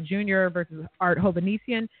Maldonado Jr. versus Art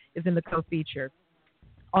Hovhannissian is in the co-feature.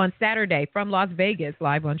 On Saturday from Las Vegas,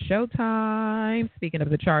 live on Showtime, speaking of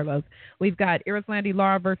the Charlos, we've got Irislandi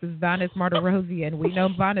Lara versus Vanis Martirosyan. We know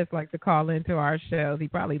Vanis likes to call into our shows. He's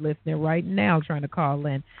probably listening right now trying to call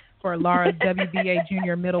in for Lara's WBA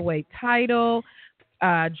junior middleweight title.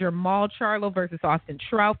 Jermall Charlo versus Austin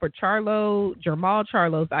Trout for Jermall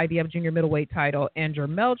Charlo's IBF junior middleweight title, and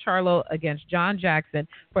Jermell Charlo against John Jackson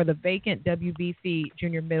for the vacant WBC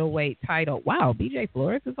junior middleweight title. Wow, BJ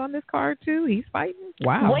Flores is on this card too. He's fighting.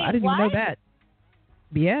 Wow, Wait, I didn't even know that.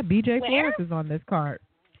 Yeah, BJ Where? Flores is on this card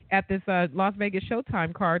at this Las Vegas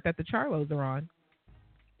Showtime card that the Charlos are on.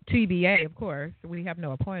 TBA, of course. We have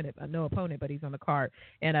no opponent, but he's on the card.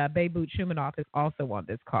 And Beibut Shumanov is also on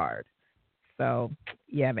this card. So,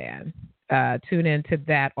 yeah, man, tune into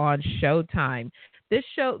that on Showtime. This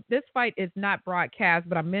fight is not broadcast,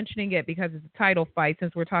 but I'm mentioning it because it's a title fight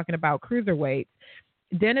since we're talking about cruiserweights.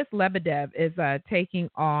 Denis Lebedev is taking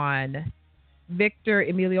on Victor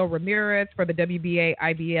Emilio Ramirez for the WBA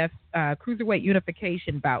IBF cruiserweight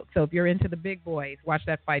unification bout. So if you're into the big boys, watch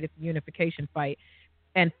that fight. It's a unification fight.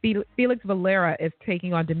 And Felix Valera is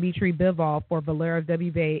taking on Dmitry Bivol for Valera's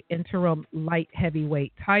WBA interim light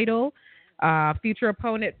heavyweight title. Future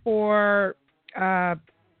opponent for Kovalev,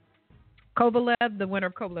 the winner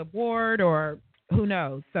of Kovalev Ward, or who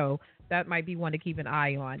knows? So that might be one to keep an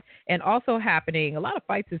eye on. And also happening, a lot of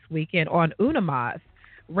fights this weekend on Unamas.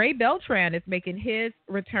 Ray Beltran is making his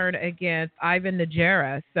return against Ivan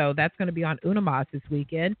Najera. So that's going to be on Unamas this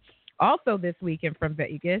weekend. Also this weekend from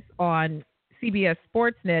Vegas on CBS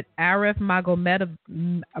Sportsnet, Arif Magomedov,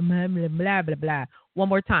 blah, blah, blah. One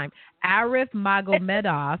more time. Arif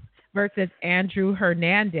Magomedov versus Andrew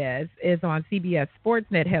Hernandez is on CBS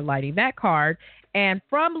Sportsnet headlining that card. And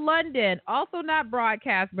from London, also not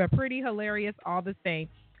broadcast, but pretty hilarious all the same,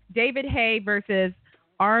 David Hay versus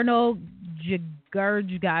Arnold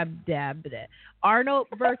Arnold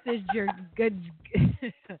versus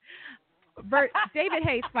David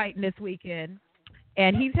Hay's fighting this weekend,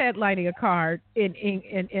 and he's headlining a card in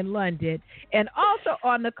London. And also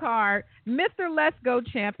on the card, Mr. Let's Go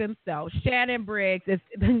champ himself, Shannon Briggs, is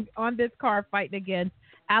on this card fighting against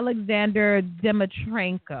Alexander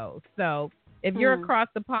Dimitrenko. So if you're across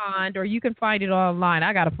the pond, or you can find it online,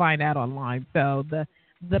 I got to find that online. So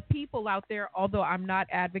the people out there, although I'm not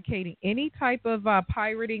advocating any type of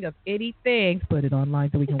pirating of anything, put it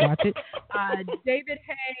online so we can watch it. David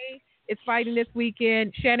Hay is fighting this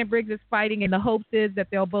weekend. Shannon Briggs is fighting, and the hopes is that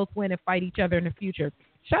they'll both win and fight each other in the future.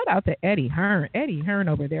 Shout out to Eddie Hearn. Eddie Hearn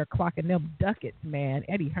over there clocking them ducats, man.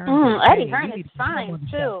 Eddie Hearn. Eddie Hearn is fine,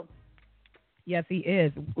 too. Yes, he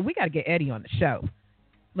is. We got to get Eddie on the show.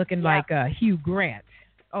 Looking like Hugh Grant.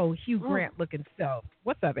 Oh, Hugh Grant looking so.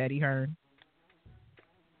 What's up, Eddie Hearn?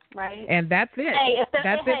 Right. And that's it. Hey,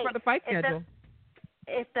 that's it for the fight schedule.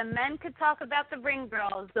 If the men could talk about the ring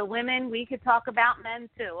girls, the women, we could talk about men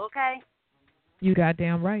too, okay? You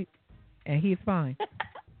goddamn right. And he's fine.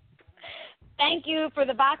 Thank you for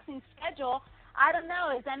the boxing schedule. I don't know.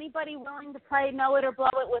 Is anybody willing to play Know It or Blow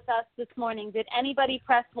It with us this morning? Did anybody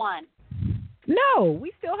press 1? No,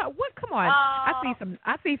 we still have what? Come on.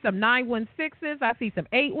 I see some 916s. I see some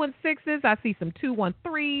 816s. I see some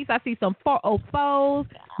 213s. I see some 404s.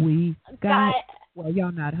 We got well,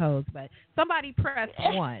 y'all not hoes, but somebody press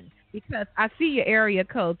 1 because I see your area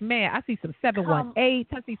codes. Man, I see some 718s.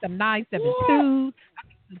 I see some 972s.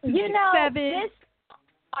 You know,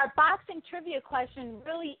 our boxing trivia question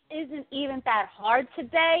really isn't even that hard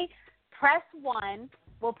today. Press 1.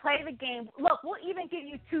 We'll play the game. Look, we'll even give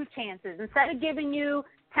you 2 chances. Instead of giving you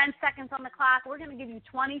 10 seconds on the clock, we're going to give you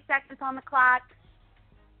 20 seconds on the clock.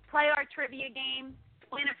 Play our trivia game.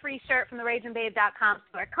 Win a free shirt from the RagingBabe.com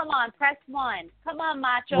store. Come on, press 1. Come on,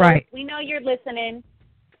 Macho. Right. We know you're listening.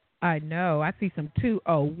 I know. I see some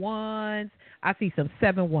 201s. I see some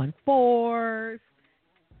 714s.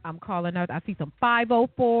 I'm calling out. I see some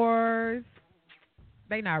 504s.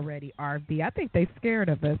 They not ready, RB. I think they scared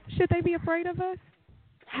of us. Should they be afraid of us?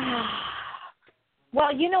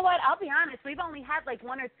 Well, you know what? I'll be honest. We've only had like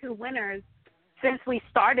 1 or 2 winners since we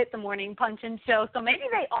started the morning punch-in show, so maybe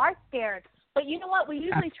they are scared. But you know what? We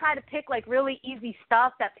usually try to pick like really easy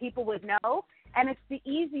stuff that people would know, and it's the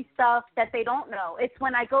easy stuff that they don't know. It's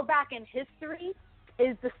when I go back in history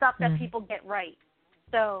is the stuff that people get right.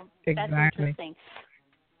 So that's interesting.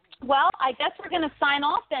 Well, I guess we're going to sign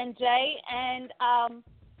off then, Jay, and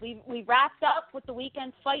we wrapped up with the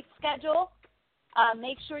weekend fight schedule.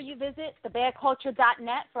 Make sure you visit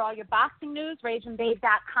thebadculture.net for all your boxing news,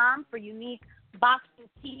 RagingBabe.com for unique boxing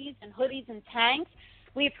tees and hoodies and tanks.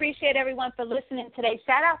 We appreciate everyone for listening today.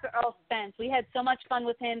 Shout out to Errol Spence. We had so much fun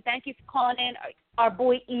with him. Thank you for calling in. Our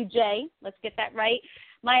boy EJ. Let's get that right.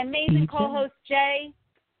 My amazing co-host Jay.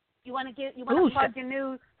 You want to plug your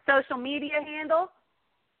new social media handle?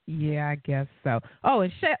 Yeah, I guess so. Oh,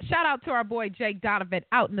 and shout out to our boy Jake Donovan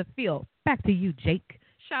out in the field. Back to you, Jake.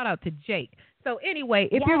 Shout out to Jake. So anyway,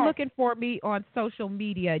 if you're looking for me on social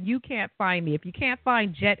media, you can't find me. If you can't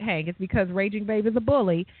find Jet Hang, it's because Raging Babe is a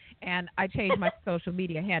bully, and I changed my social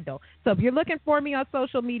media handle. So if you're looking for me on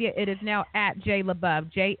social media, it is now at J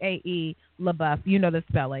LaBeouf, Jae LaBeouf. You know the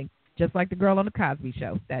spelling, just like the girl on the Cosby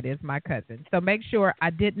Show. That is my cousin. So make sure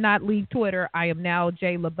I did not leave Twitter. I am now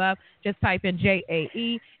J LaBeouf. Just type in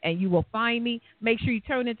JAE, and you will find me. Make sure you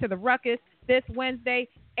tune into the Ruckus this Wednesday,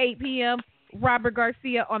 8 p.m., Robert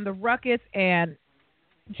Garcia on the Ruckus. And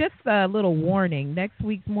just a little warning, next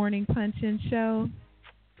week's morning punch-in show,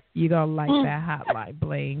 you're going to like that Hotline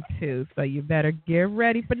Bling too. So you better get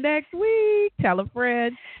ready for next week. Tell a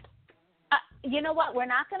friend. You know what? We're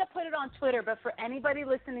not going to put it on Twitter, but for anybody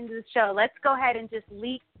listening to the show, let's go ahead and just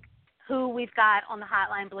leak who we've got on the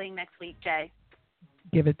Hotline Bling next week, Jay.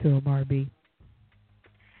 Give it to him, RB.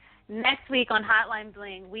 Next week on Hotline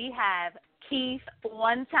Bling, we have Keith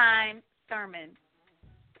One-Time Thurman.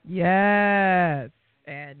 Yes.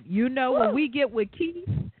 And you know when we get with Keith,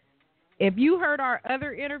 if you heard our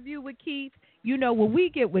other interview with Keith, you know when we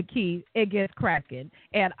get with Keith, it gets cracking.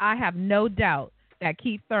 And I have no doubt that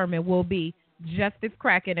Keith Thurman will be just as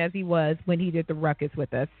cracking as he was when he did the Ruckus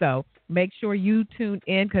with us. So make sure you tune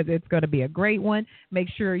in because it's going to be a great one. Make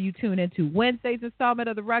sure you tune into Wednesday's installment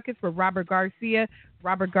of the Ruckus with Robert Garcia.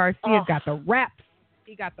 Robert Garcia got the raps.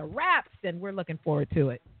 He got the raps, and we're looking forward to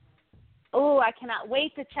it. Oh, I cannot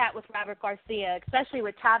wait to chat with Robert Garcia, especially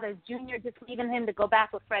with Chavez Jr. just leaving him to go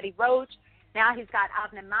back with Freddie Roach. Now he's got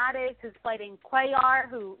Avner Matis, who's fighting Cuellar,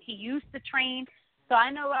 who he used to train. So I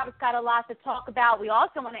know Robert's got a lot to talk about. We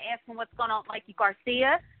also want to ask him what's going on with Mikey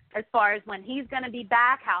Garcia as far as when he's going to be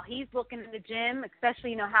back, how he's looking in the gym,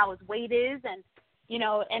 especially, how his weight is and,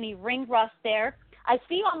 any ring rust there. I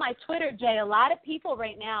see on my Twitter, Jay, a lot of people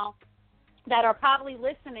right now that are probably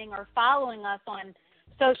listening or following us on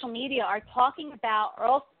social media are talking about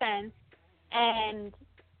Errol Spence and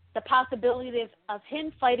the possibility of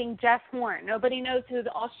him fighting Jeff Horn. Nobody knows who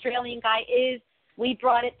the Australian guy is. We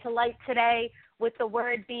brought it to light today with the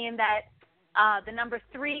word being that the number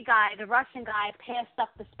 3 guy, the Russian guy, passed up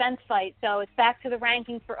the Spence fight. So it's back to the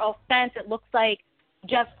rankings for Errol Spence. It looks like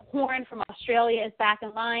Jeff Horn from Australia is back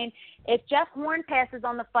in line. If Jeff Horn passes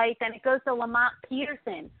on the fight, then it goes to Lamont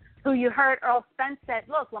Peterson, who you heard Errol Spence said,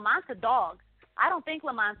 look, Lamont's a dog. I don't think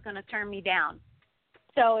Lamont's going to turn me down.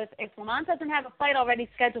 So if Lamont doesn't have a fight already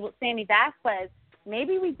scheduled with Sammy Vasquez,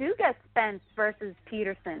 maybe we do get Spence versus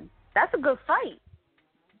Peterson. That's a good fight.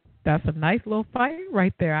 That's a nice little fight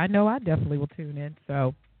right there. I know I definitely will tune in.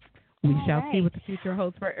 So we shall see what the future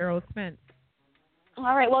holds for Errol Spence.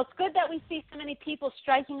 All right. Well, it's good that we see so many people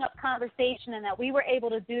striking up conversation and that we were able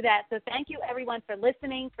to do that. So thank you, everyone, for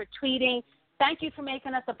listening, for tweeting. Thank you for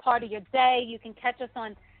making us a part of your day. You can catch us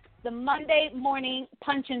on the Monday morning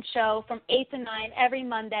Punch-In Show from 8 to 9 every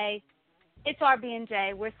Monday. It's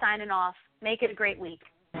RB&J. We're signing off. Make it a great week.